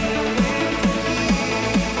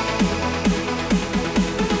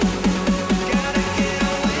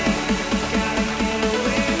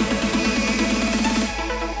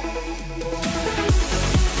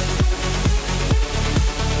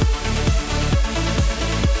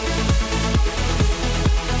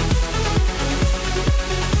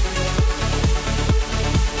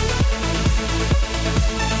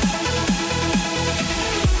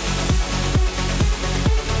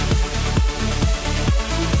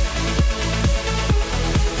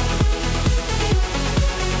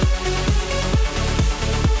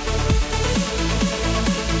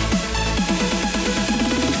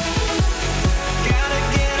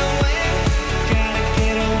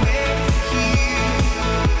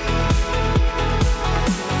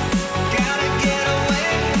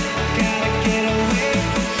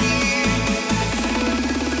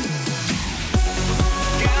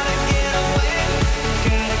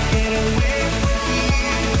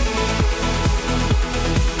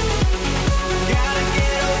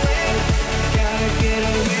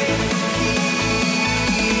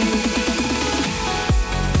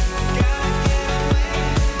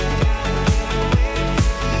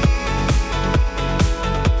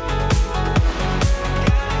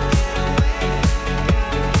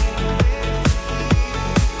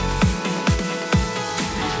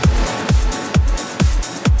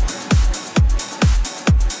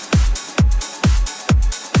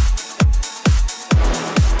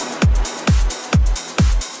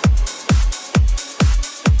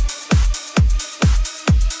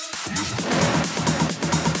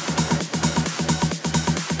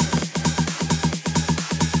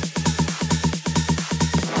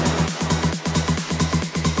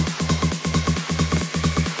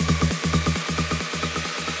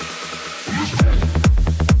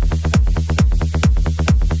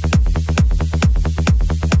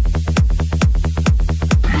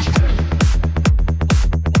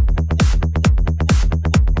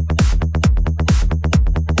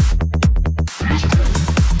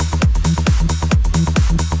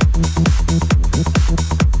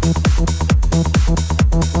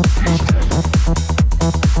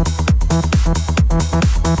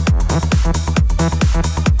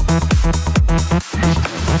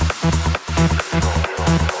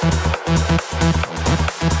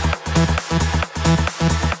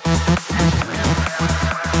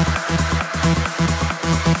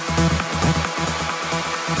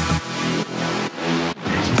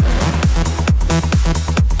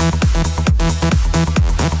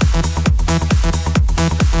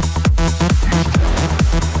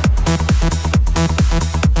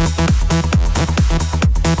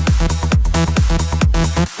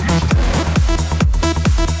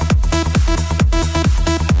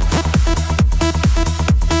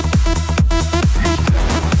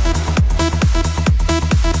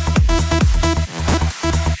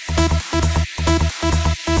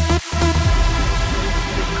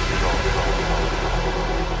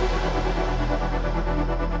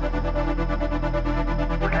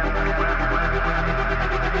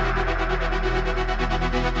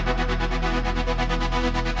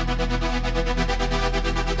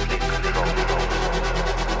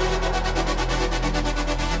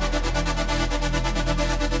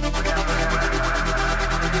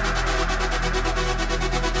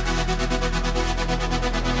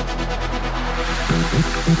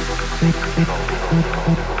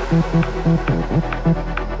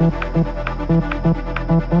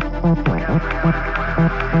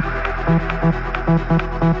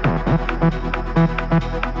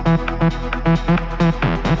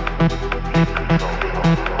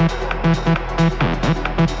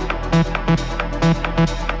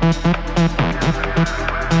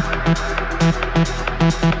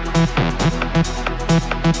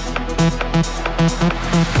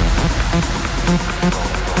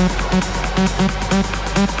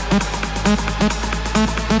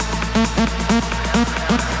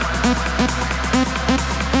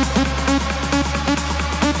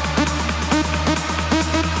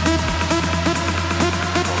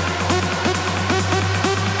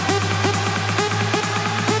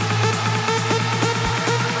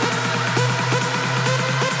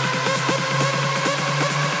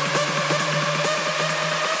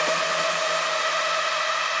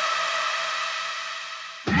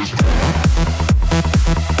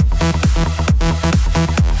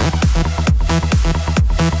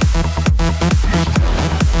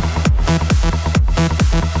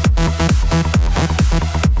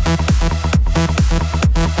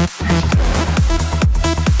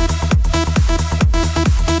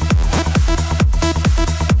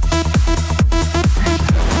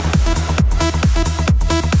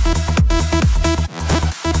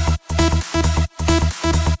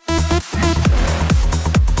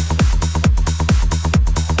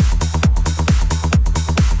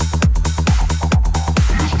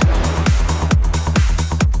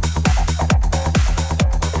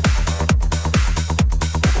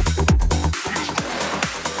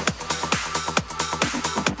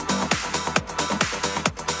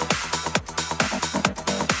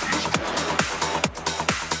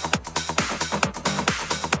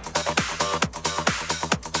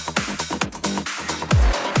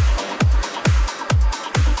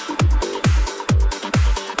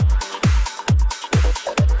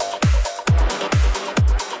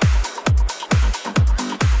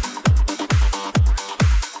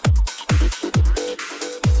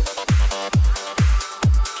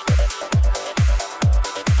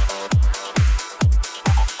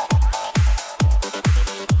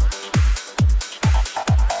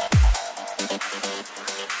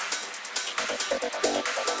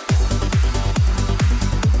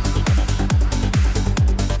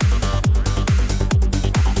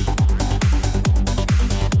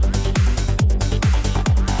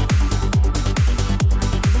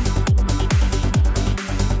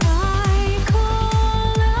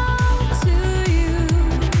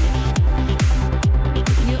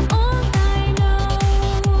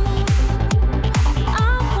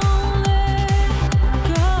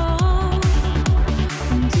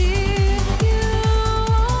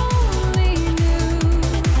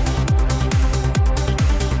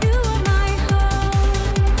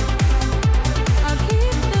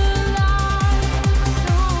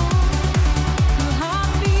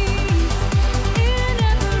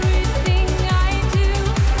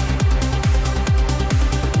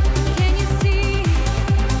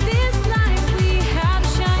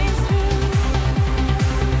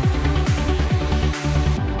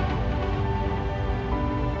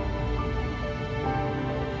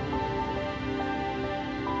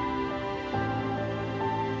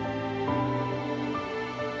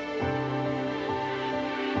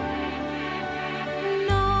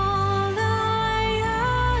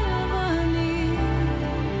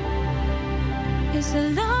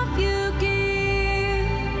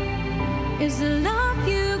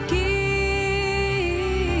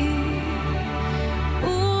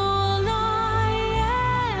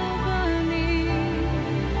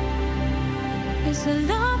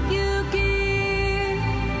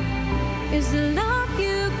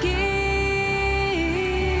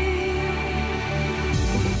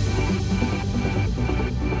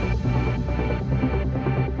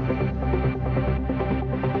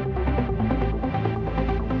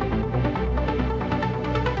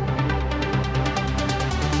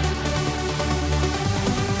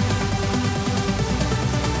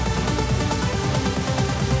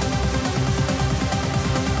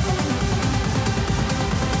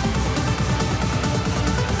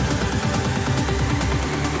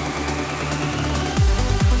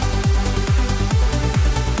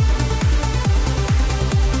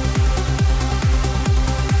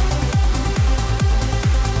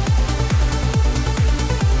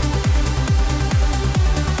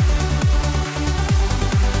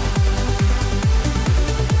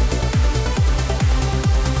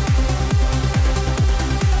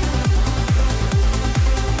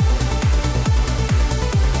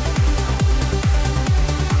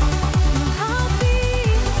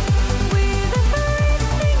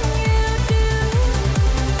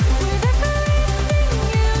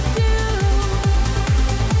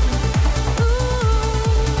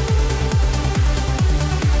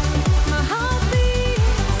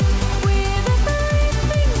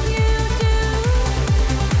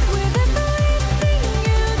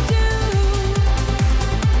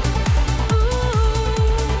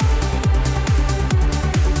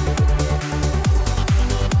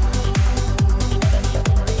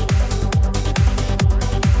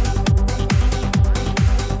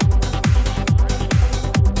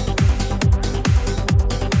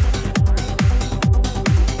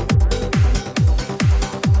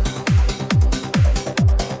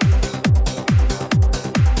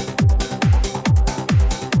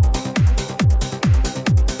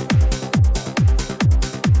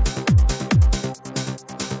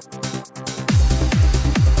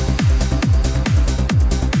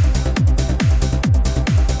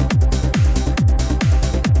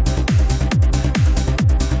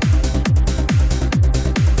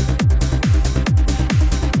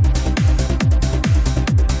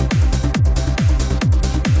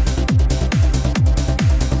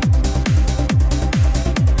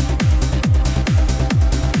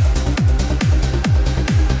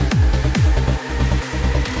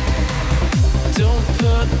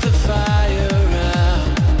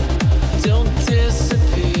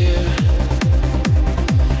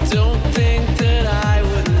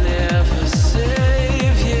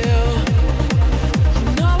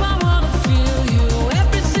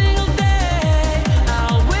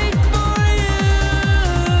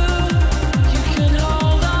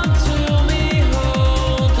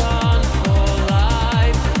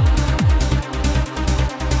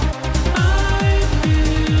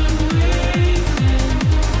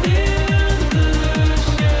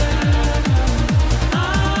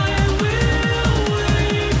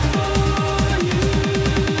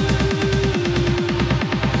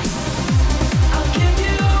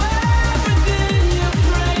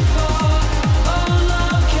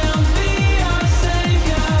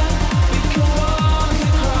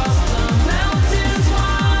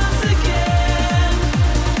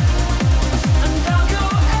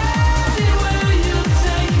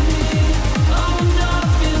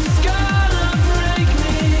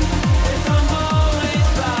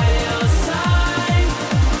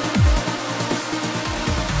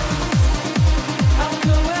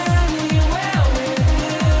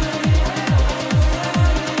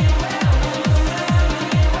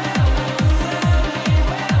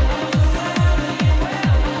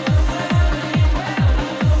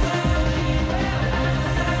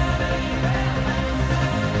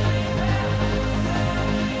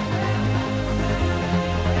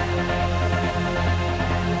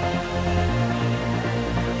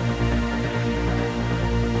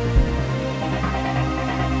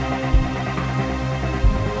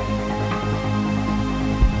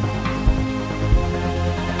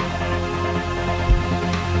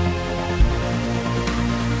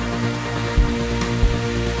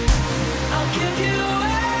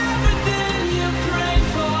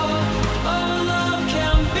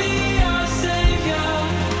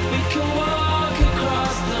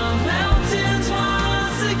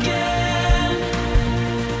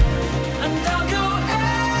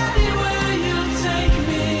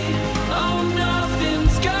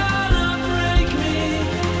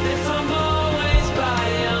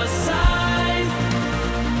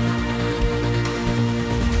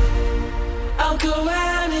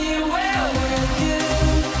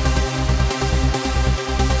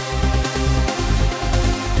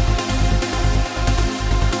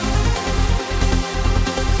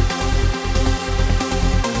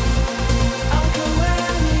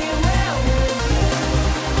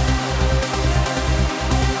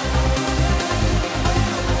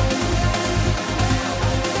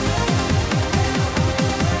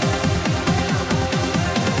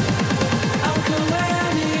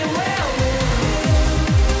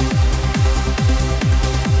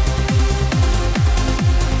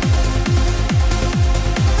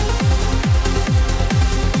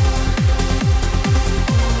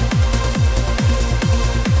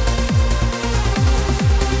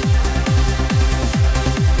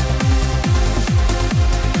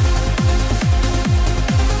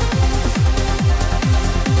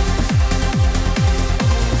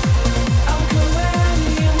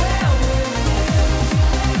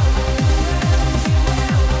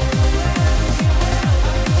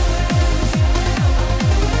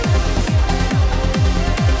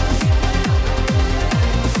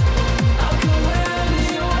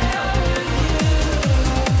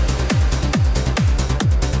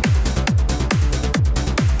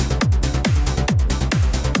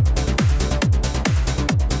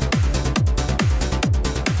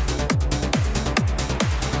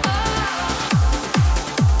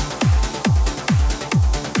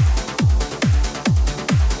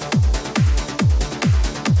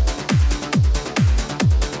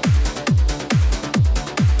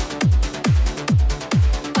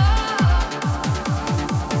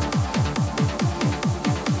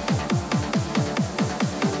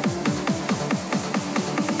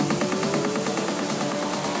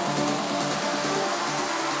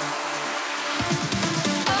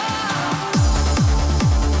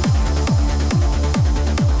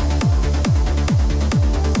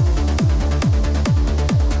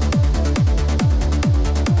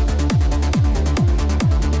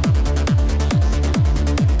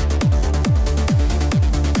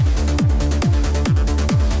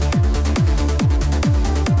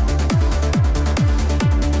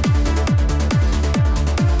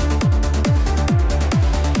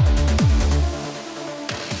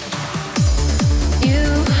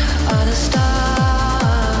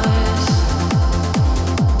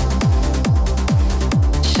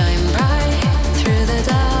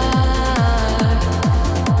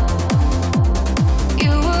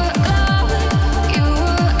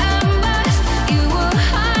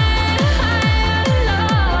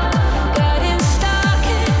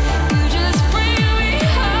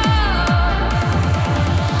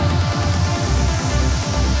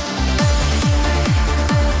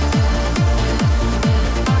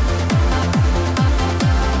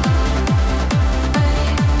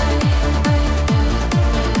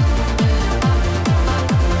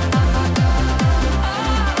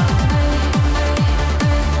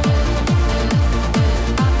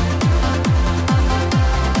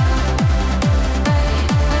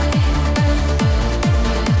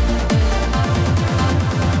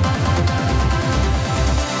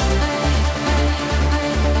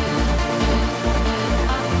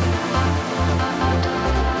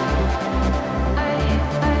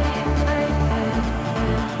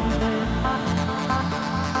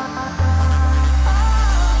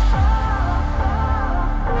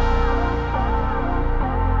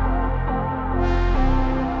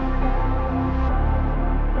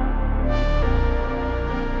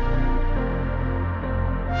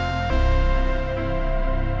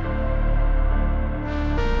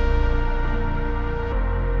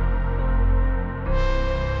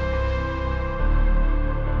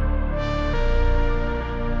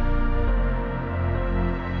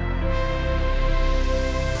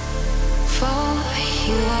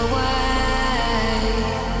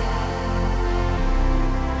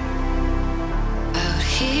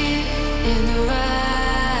the right